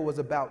America was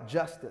about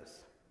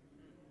justice,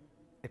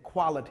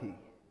 equality,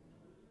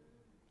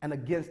 and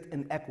against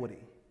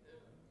inequity.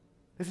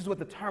 This is what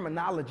the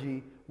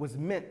terminology was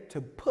meant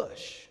to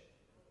push.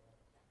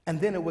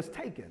 And then it was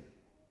taken,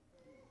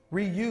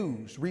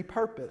 reused,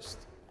 repurposed,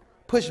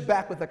 pushed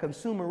back with a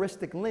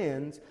consumeristic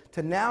lens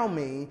to now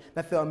mean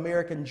that the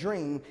American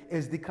dream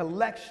is the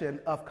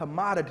collection of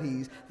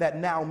commodities that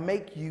now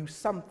make you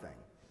something.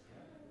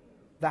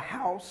 The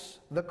house,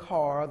 the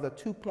car, the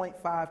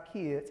 2.5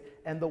 kids,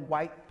 and the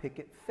white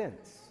picket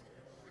fence.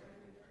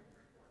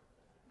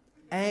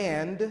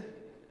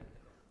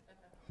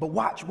 But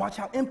watch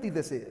how empty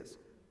this is.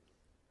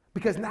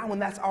 Because now when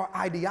that's our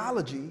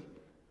ideology,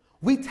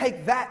 we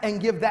take that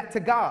and give that to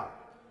God.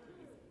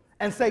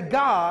 And say,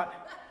 God,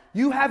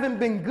 you haven't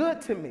been good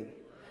to me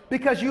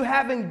because you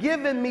haven't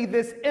given me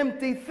this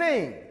empty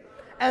thing.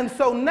 And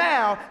so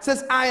now,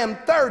 since I am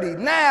 30,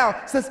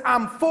 now since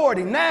I'm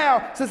 40,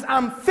 now since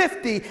I'm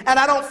 50, and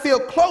I don't feel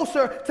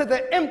closer to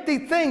the empty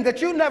thing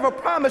that you never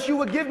promised you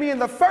would give me in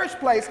the first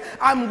place,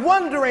 I'm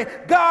wondering,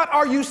 God,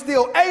 are you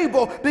still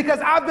able? Because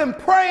I've been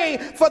praying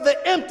for the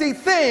empty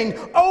thing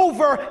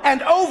over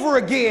and over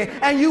again,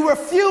 and you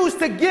refuse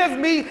to give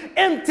me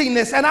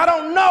emptiness. And I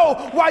don't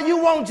know why you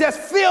won't just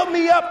fill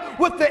me up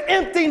with the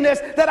emptiness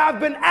that I've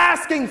been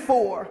asking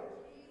for.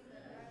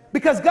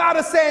 Because God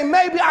is saying,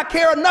 maybe I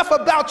care enough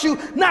about you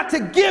not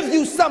to give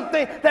you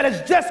something that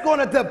is just going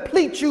to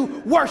deplete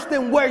you worse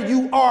than where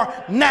you are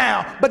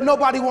now. But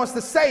nobody wants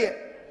to say it.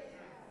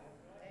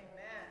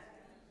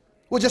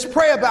 We'll just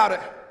pray about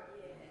it.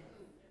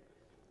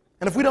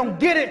 And if we don't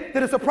get it,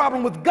 then it's a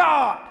problem with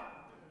God,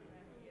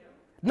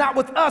 not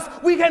with us.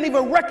 We can't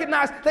even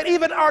recognize that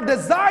even our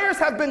desires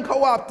have been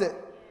co-opted.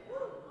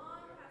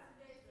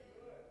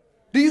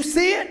 Do you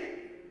see it?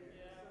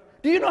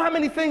 Do you know how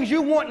many things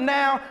you want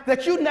now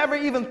that you never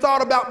even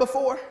thought about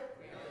before?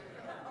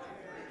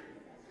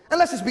 And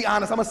let's just be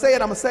honest. I'm going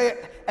to say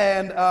it.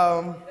 And,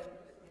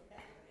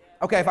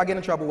 okay, if I get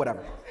in trouble,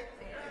 whatever.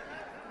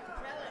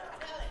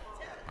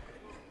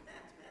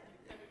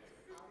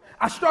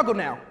 I struggle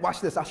now.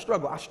 Watch this. I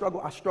struggle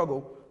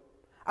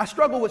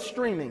with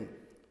streaming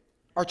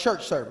our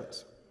church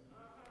service.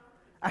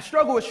 I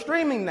struggle with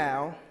streaming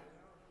now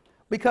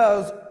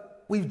because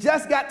we've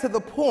just got to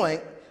the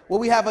point where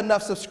we have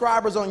enough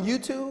subscribers on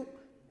YouTube.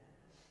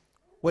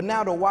 Well,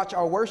 now to watch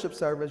our worship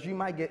service, you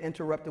might get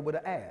interrupted with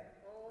an ad.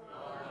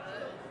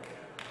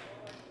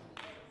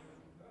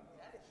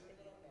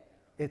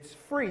 It's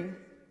free.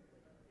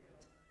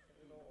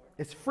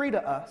 It's free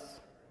to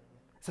us.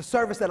 It's a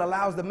service that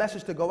allows the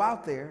message to go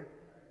out there.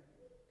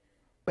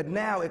 But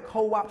now it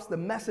co-opts the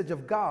message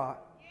of God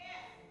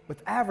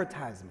with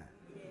advertisement.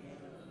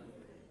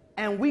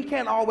 And we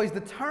can't always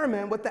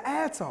determine what the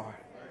ads are.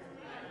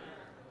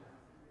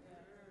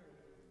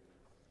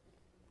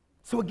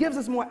 So it gives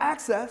us more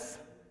access.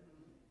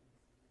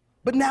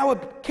 But now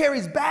it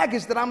carries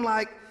baggage that I'm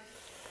like,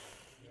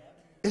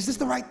 is this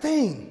the right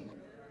thing?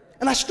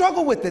 And I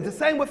struggle with it. The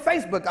same with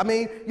Facebook. I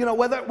mean, you know,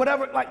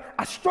 whatever, like,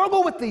 I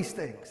struggle with these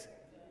things.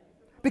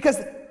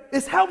 Because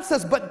this helps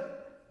us,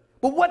 but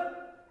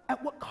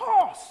at what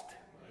cost?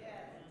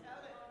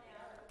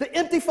 The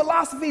empty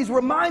philosophies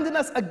reminding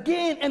us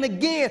again and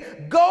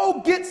again,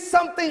 go get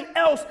something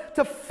else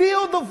to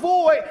fill the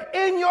void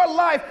in your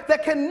life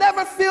that can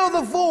never fill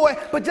the void,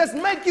 but just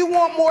make you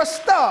want more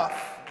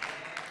stuff.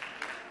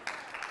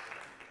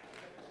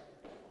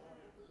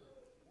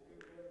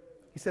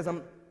 He says,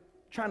 I'm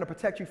trying to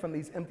protect you from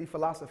these empty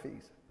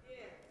philosophies.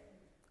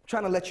 I'm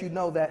trying to let you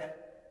know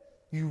that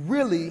you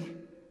really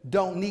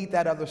don't need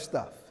that other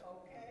stuff.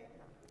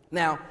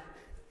 Now,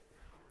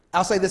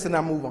 I'll say this and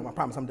I'll move on. I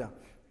promise I'm done.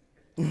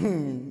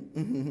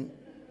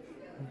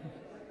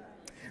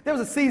 There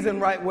was a season,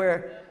 right,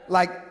 where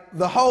like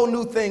the whole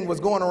new thing was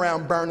going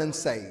around burning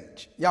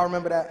sage. Y'all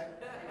remember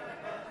that?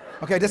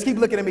 Okay, just keep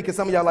looking at me because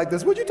some of y'all like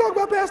this. What you talking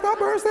about, Pastor? I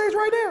burn sage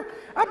right now.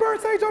 I burn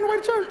sage on the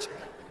way to church.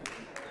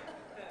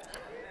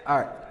 All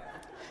right.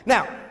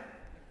 Now,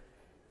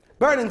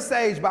 burning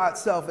sage by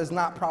itself is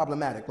not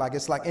problematic. Like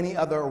it's like any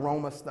other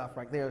aroma stuff,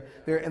 right?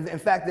 In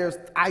fact, there's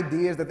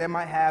ideas that they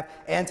might have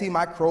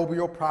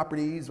antimicrobial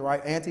properties,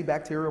 right?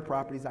 Antibacterial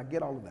properties. I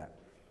get all of that.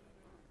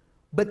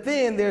 But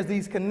then there's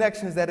these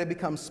connections that it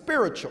becomes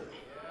spiritual,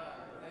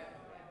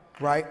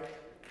 right?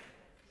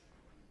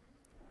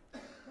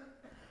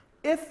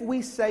 If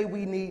we say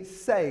we need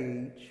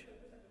sage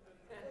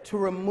to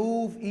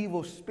remove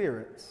evil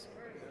spirits,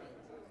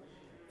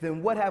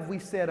 then what have we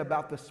said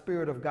about the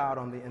Spirit of God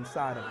on the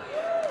inside of us?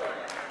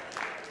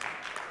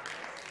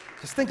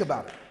 Just think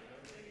about it.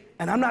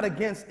 And I'm not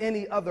against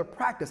any other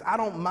practice. I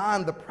don't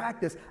mind the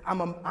practice.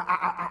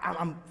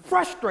 I'm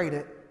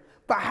frustrated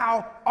by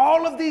how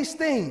all of these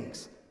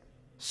things,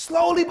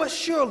 slowly but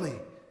surely,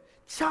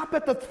 chop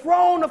at the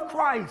throne of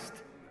Christ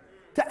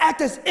to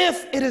act as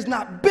if it is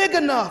not big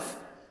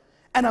enough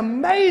and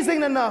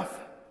amazing enough.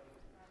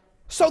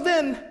 So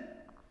then,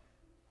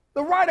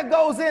 the writer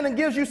goes in and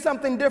gives you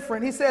something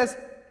different. He says,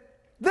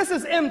 this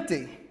is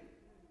empty.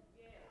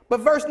 But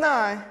verse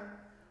 9,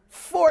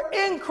 for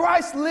in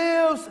Christ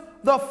lives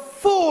the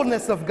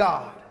fullness of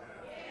God.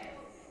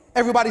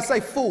 Everybody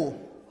say full.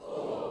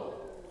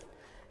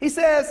 He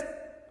says,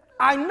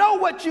 I know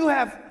what you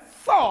have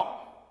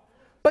thought,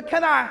 but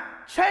can I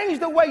change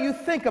the way you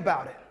think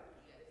about it?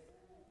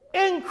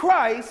 In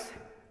Christ,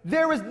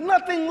 there is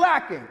nothing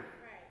lacking.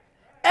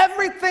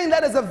 Everything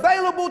that is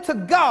available to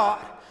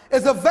God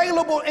is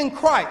available in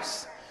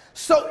Christ.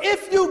 So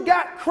if you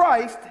got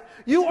Christ,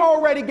 you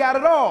already got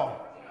it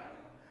all.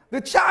 The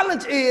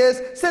challenge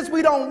is, since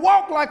we don't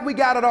walk like we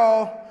got it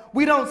all,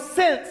 we don't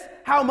sense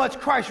how much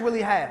Christ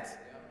really has.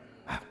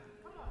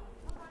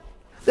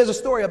 There's a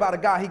story about a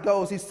guy.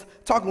 He's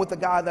talking with a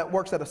guy that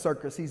works at a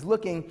circus. He's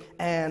looking,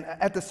 and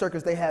at the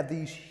circus they have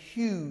these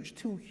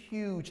two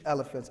huge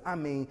elephants. I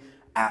mean,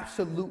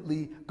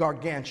 absolutely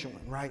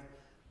gargantuan, right?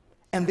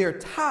 And they're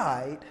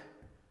tied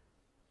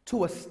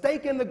to a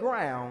stake in the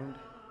ground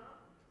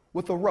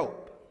with a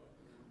rope.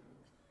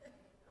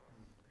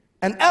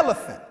 An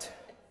elephant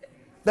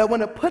that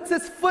when it puts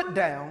its foot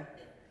down,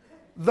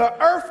 the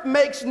earth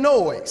makes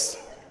noise,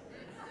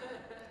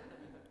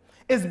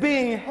 is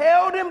being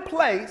held in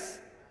place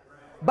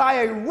by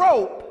a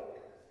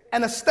rope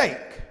and a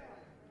stake.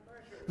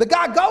 The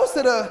guy goes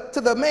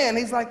to the man.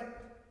 He's like,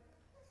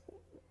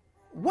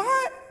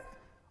 why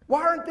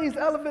aren't these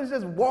elephants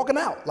just walking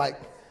out? Like,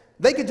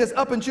 they could just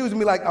up and choose and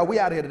be like, oh, we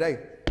out of here today.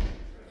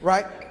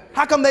 Right?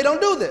 How come they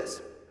don't do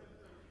this?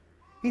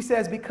 He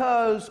says,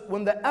 because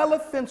when the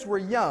elephants were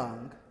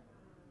young,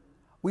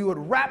 we would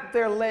wrap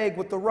their leg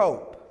with the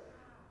rope,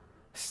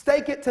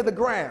 stake it to the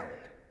ground,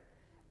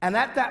 and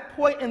at that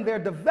point in their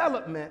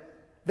development,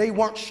 they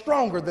weren't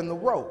stronger than the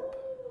rope.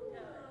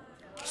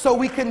 So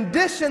we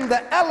conditioned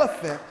the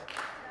elephant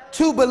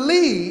to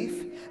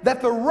believe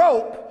that the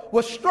rope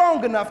was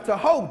strong enough to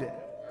hold it.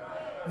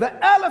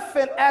 The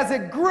elephant, as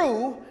it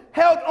grew,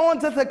 held on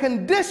to the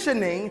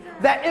conditioning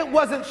that it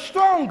wasn't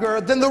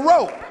stronger than the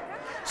rope.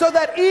 so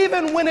that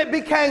even when it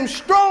became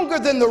stronger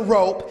than the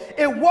rope,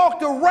 it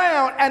walked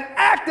around and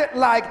acted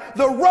like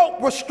the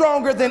rope was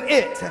stronger than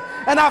it.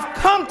 And I've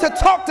come to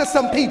talk to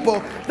some people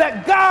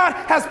that God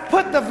has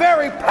put the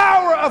very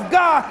power of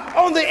God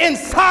on the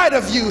inside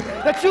of you,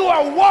 that you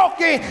are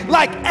walking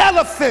like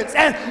elephants,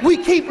 and we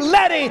keep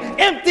letting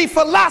empty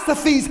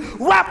philosophies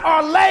wrap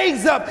our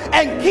legs up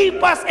and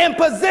keep us in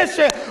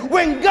position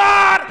when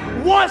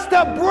God wants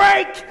to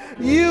break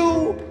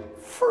you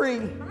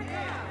free.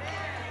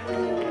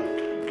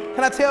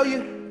 Can I tell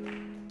you,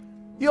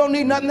 you don't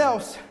need nothing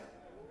else.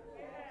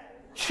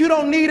 You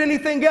don't need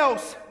anything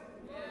else.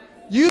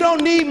 You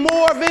don't need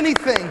more of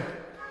anything.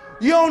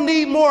 You don't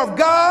need more of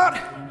God.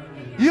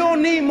 You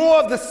don't need more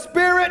of the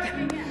Spirit.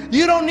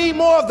 You don't need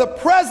more of the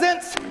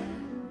presence.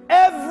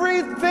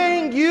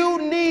 Everything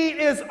you need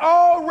is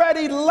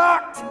already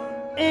locked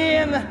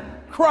in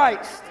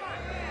Christ.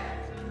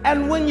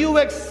 And when you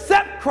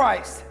accept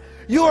Christ,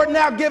 you are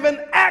now given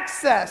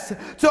access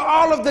to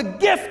all of the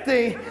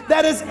gifting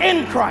that is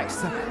in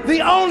Christ.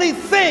 The only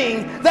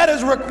thing that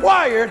is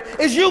required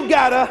is you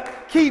gotta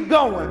keep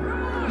going.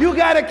 You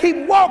gotta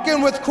keep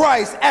walking with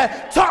Christ and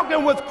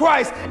talking with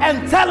Christ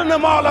and telling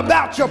them all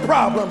about your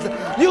problems.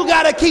 You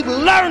gotta keep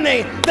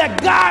learning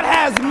that God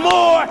has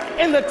more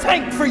in the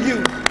tank for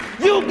you.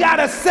 You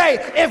gotta say,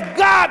 if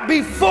God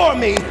be for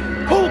me,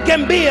 who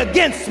can be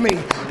against me?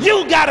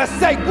 You gotta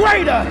say,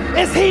 greater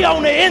is he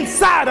on the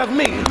inside of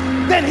me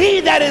than he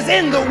that is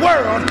in the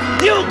world.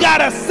 You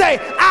gotta say,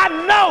 I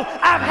know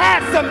I've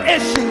had some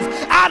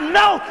issues. I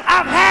know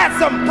I've had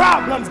some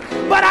problems,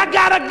 but I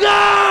got a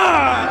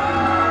God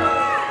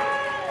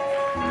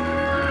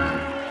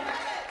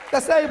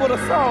that's able to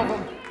solve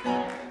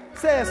them.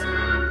 Says,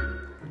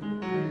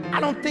 I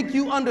don't think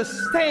you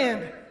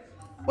understand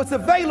what's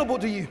available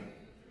to you.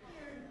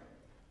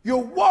 You're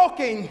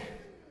walking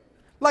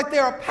like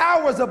there are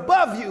powers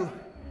above you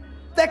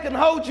that can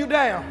hold you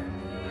down.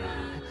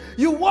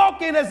 You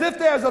walking as if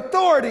there's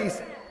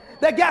authorities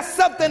that got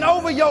something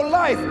over your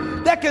life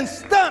that can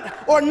stunt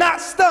or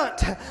not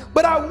stunt.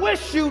 But I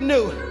wish you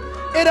knew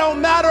it don't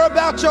matter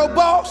about your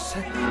boss.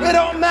 It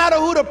don't matter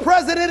who the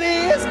president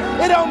is.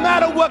 It don't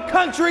matter what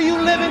country you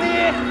living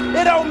in.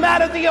 It don't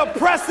matter the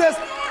oppressors.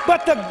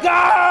 But the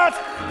God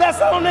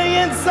that's on the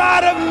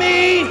inside of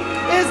me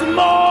is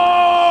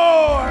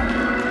more.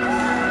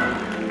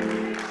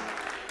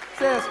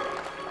 Says,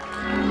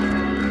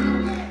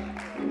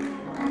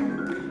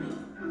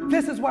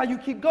 this is why you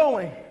keep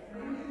going.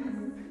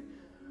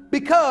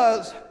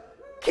 Because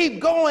keep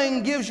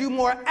going gives you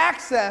more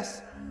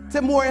access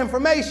to more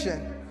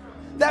information.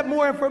 That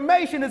more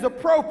information is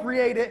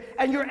appropriated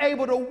and you're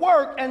able to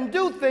work and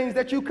do things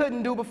that you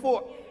couldn't do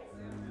before.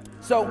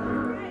 So,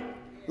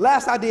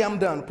 last idea, I'm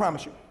done, I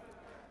promise you.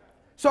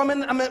 So I'm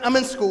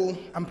in school,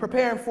 I'm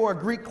preparing for a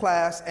Greek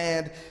class,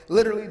 and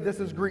literally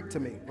this is Greek to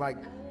me. Like,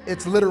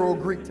 it's literal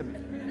Greek to me.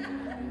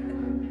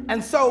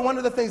 And so one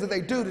of the things that they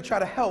do to try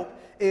to help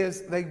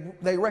is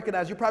they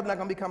recognize you're probably not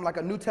going to become like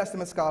a New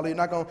Testament scholar. You're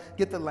not going to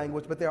get the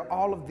language, but there are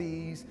all of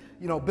these,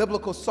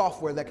 biblical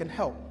software that can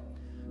help.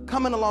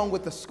 Coming along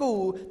with the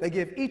school, they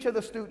give each of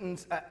the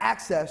students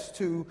access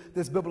to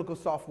this biblical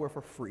software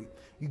for free.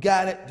 You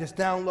got it, just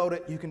download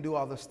it, you can do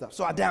all this stuff.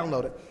 So I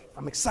download it.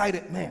 I'm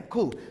excited, man,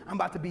 cool. I'm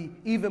about to be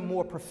even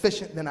more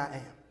proficient than I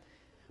am.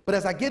 But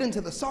as I get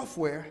into the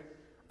software,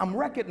 I'm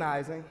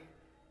recognizing,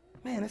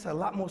 man, there's a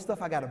lot more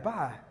stuff I got to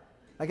buy.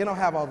 Like, I don't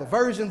have all the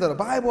versions of the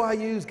Bible I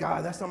use.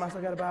 God, that's something else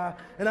I got to buy.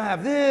 And I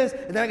have this,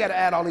 and then I got to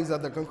add all these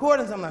other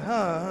concordance. I'm like,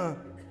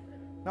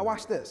 Now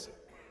watch this.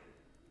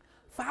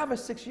 5 or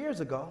 6 years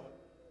ago,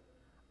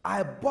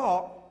 I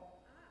bought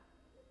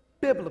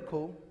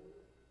biblical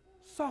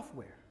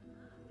software.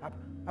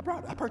 I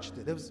brought it. I purchased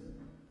it.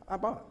 I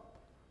bought it.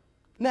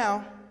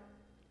 Now,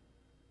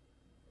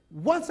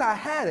 once I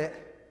had it,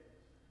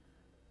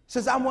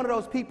 since I'm one of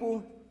those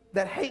people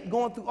that hate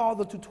going through all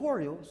the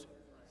tutorials,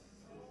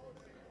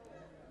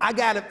 I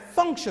got it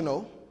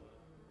functional,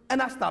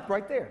 and I stopped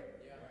right there.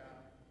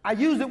 I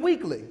use it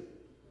weekly,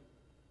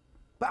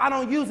 but I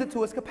don't use it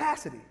to its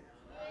capacity.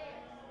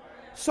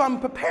 So I'm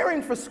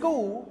preparing for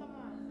school,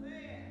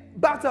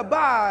 about to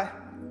buy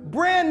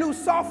brand new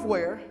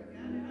software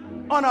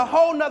on a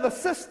whole nother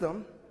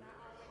system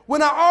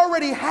when I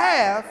already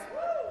have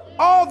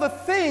all the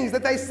things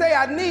that they say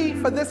I need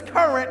for this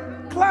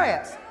current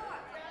class.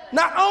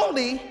 Not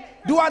only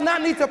do I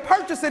not need to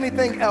purchase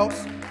anything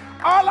else,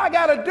 all I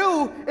gotta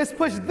do is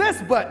push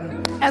this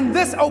button and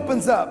this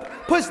opens up.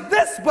 Push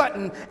this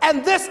button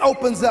and this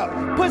opens up.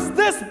 Push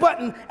this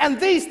button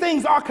and these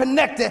things are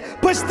connected.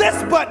 Push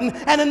this button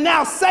and it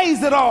now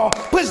saves it all.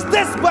 Push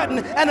this button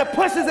and it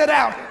pushes it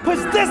out. Push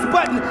this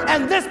button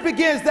and this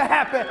begins to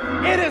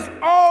happen. It is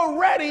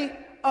already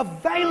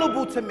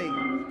available to me.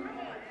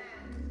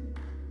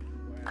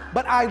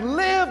 But I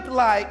lived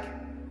like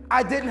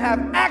I didn't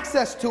have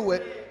access to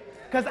it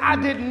because I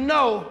didn't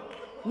know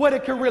what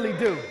it could really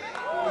do.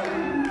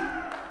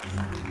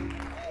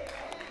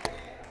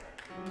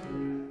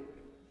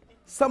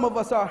 Some of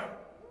us are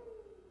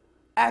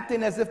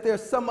acting as if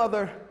there's some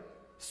other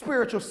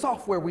spiritual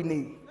software we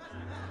need.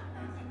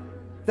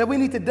 that we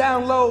need to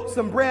download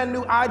some brand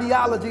new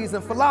ideologies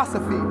and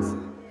philosophies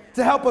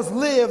to help us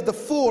live the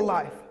full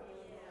life.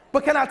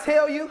 But can I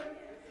tell you,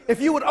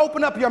 if you would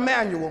open up your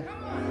manual,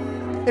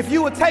 if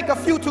you would take a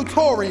few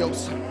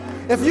tutorials,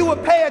 if you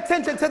would pay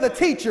attention to the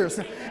teachers,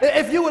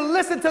 if you would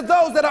listen to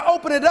those that are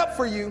opening it up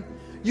for you,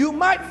 you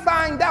might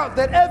find out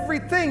that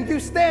everything you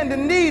stand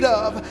in need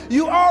of,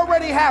 you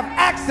already have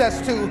access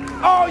to.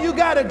 All you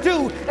got to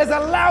do is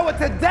allow it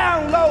to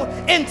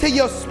download into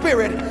your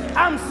spirit.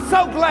 I'm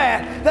so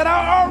glad that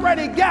I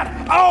already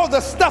got all the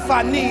stuff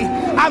I need.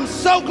 I'm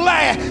so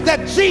glad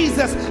that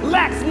Jesus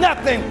lacks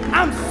nothing.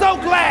 I'm so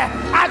glad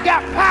I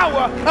got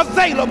power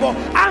available.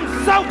 I'm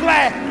so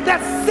glad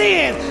that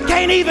sin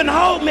can't even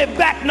hold me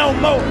back no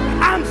more.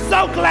 I'm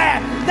so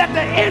glad that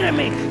the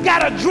enemy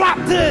got to drop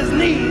to his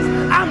knees.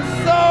 I'm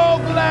so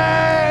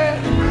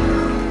glad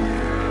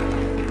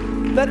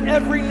that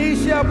every knee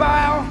shall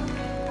bow,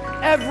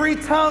 every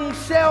tongue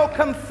shall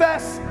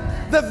confess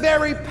the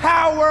very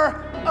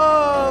power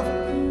of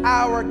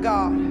our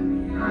God.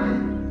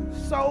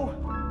 So,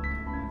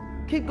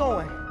 keep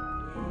going.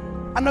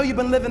 I know you've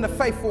been living the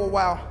faith for a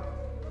while.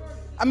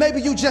 Or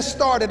maybe you just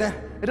started and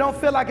it don't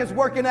feel like it's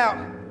working out.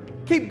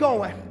 Keep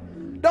going.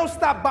 Don't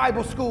stop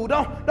Bible school.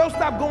 Don't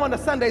stop going to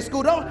Sunday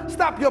school. Don't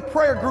stop your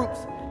prayer groups.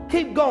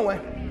 Keep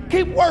going.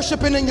 Keep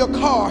worshiping in your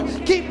car.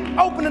 Keep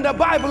opening the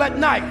Bible at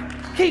night.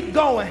 Keep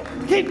going.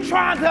 Keep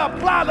trying to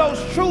apply those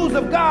truths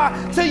of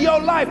God to your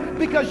life,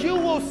 because you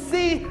will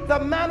see the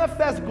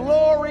manifest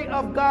glory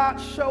of God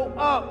show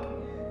up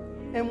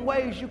in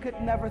ways you could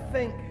never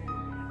think.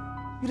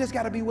 You just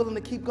got to be willing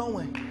to keep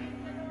going.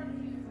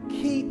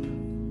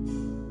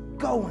 Keep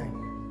going.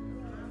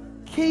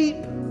 Keep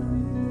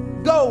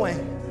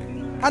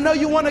going. I know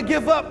you want to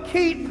give up.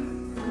 Keep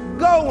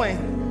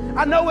going.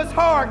 I know it's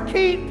hard.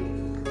 Keep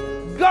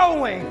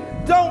going.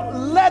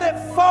 Don't let it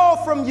fall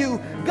from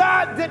you.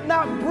 God did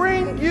not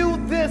bring you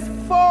this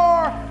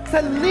far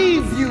to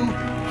leave you.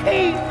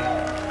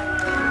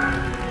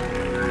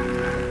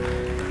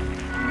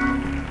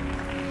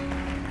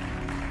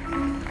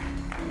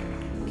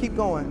 Keep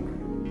going.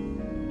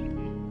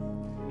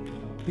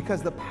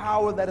 Because the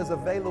power that is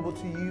available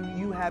to you,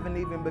 you haven't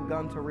even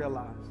begun to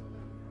realize.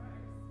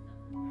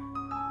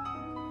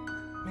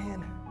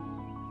 Man,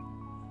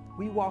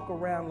 we walk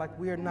around like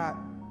we're not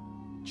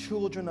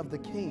children of the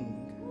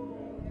King.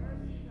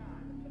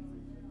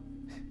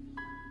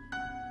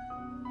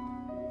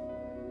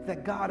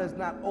 That God has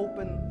not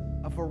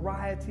opened a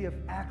variety of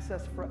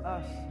access for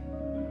us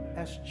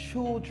as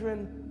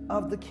children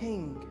of the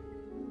King.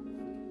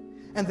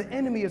 And the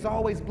enemy is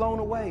always blown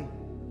away.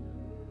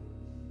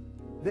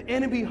 The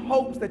enemy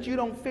hopes that you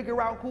don't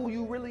figure out who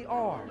you really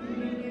are.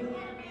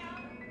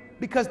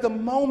 Because the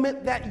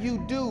moment that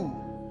you do,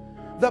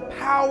 the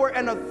power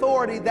and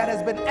authority that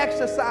has been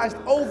exercised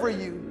over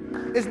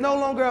you is no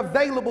longer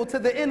available to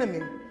the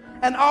enemy.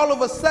 And all of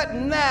a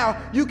sudden now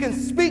you can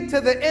speak to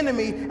the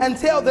enemy and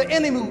tell the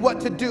enemy what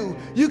to do.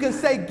 You can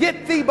say,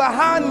 "Get thee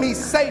behind me,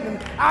 Satan.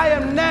 I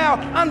am now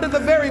under the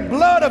very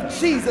blood of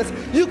Jesus."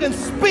 You can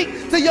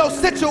speak to your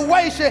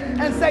situation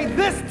and say,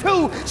 "This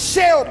too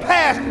shall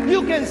pass."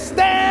 You can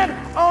stand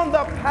on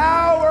the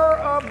power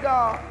of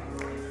God.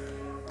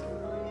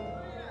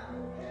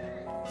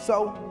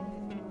 So,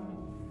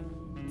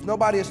 if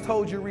nobody has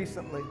told you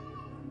recently,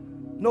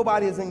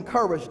 nobody has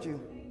encouraged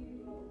you,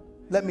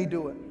 let me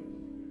do it.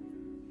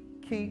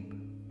 Keep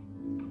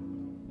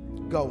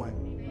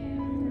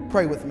going.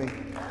 Pray with me.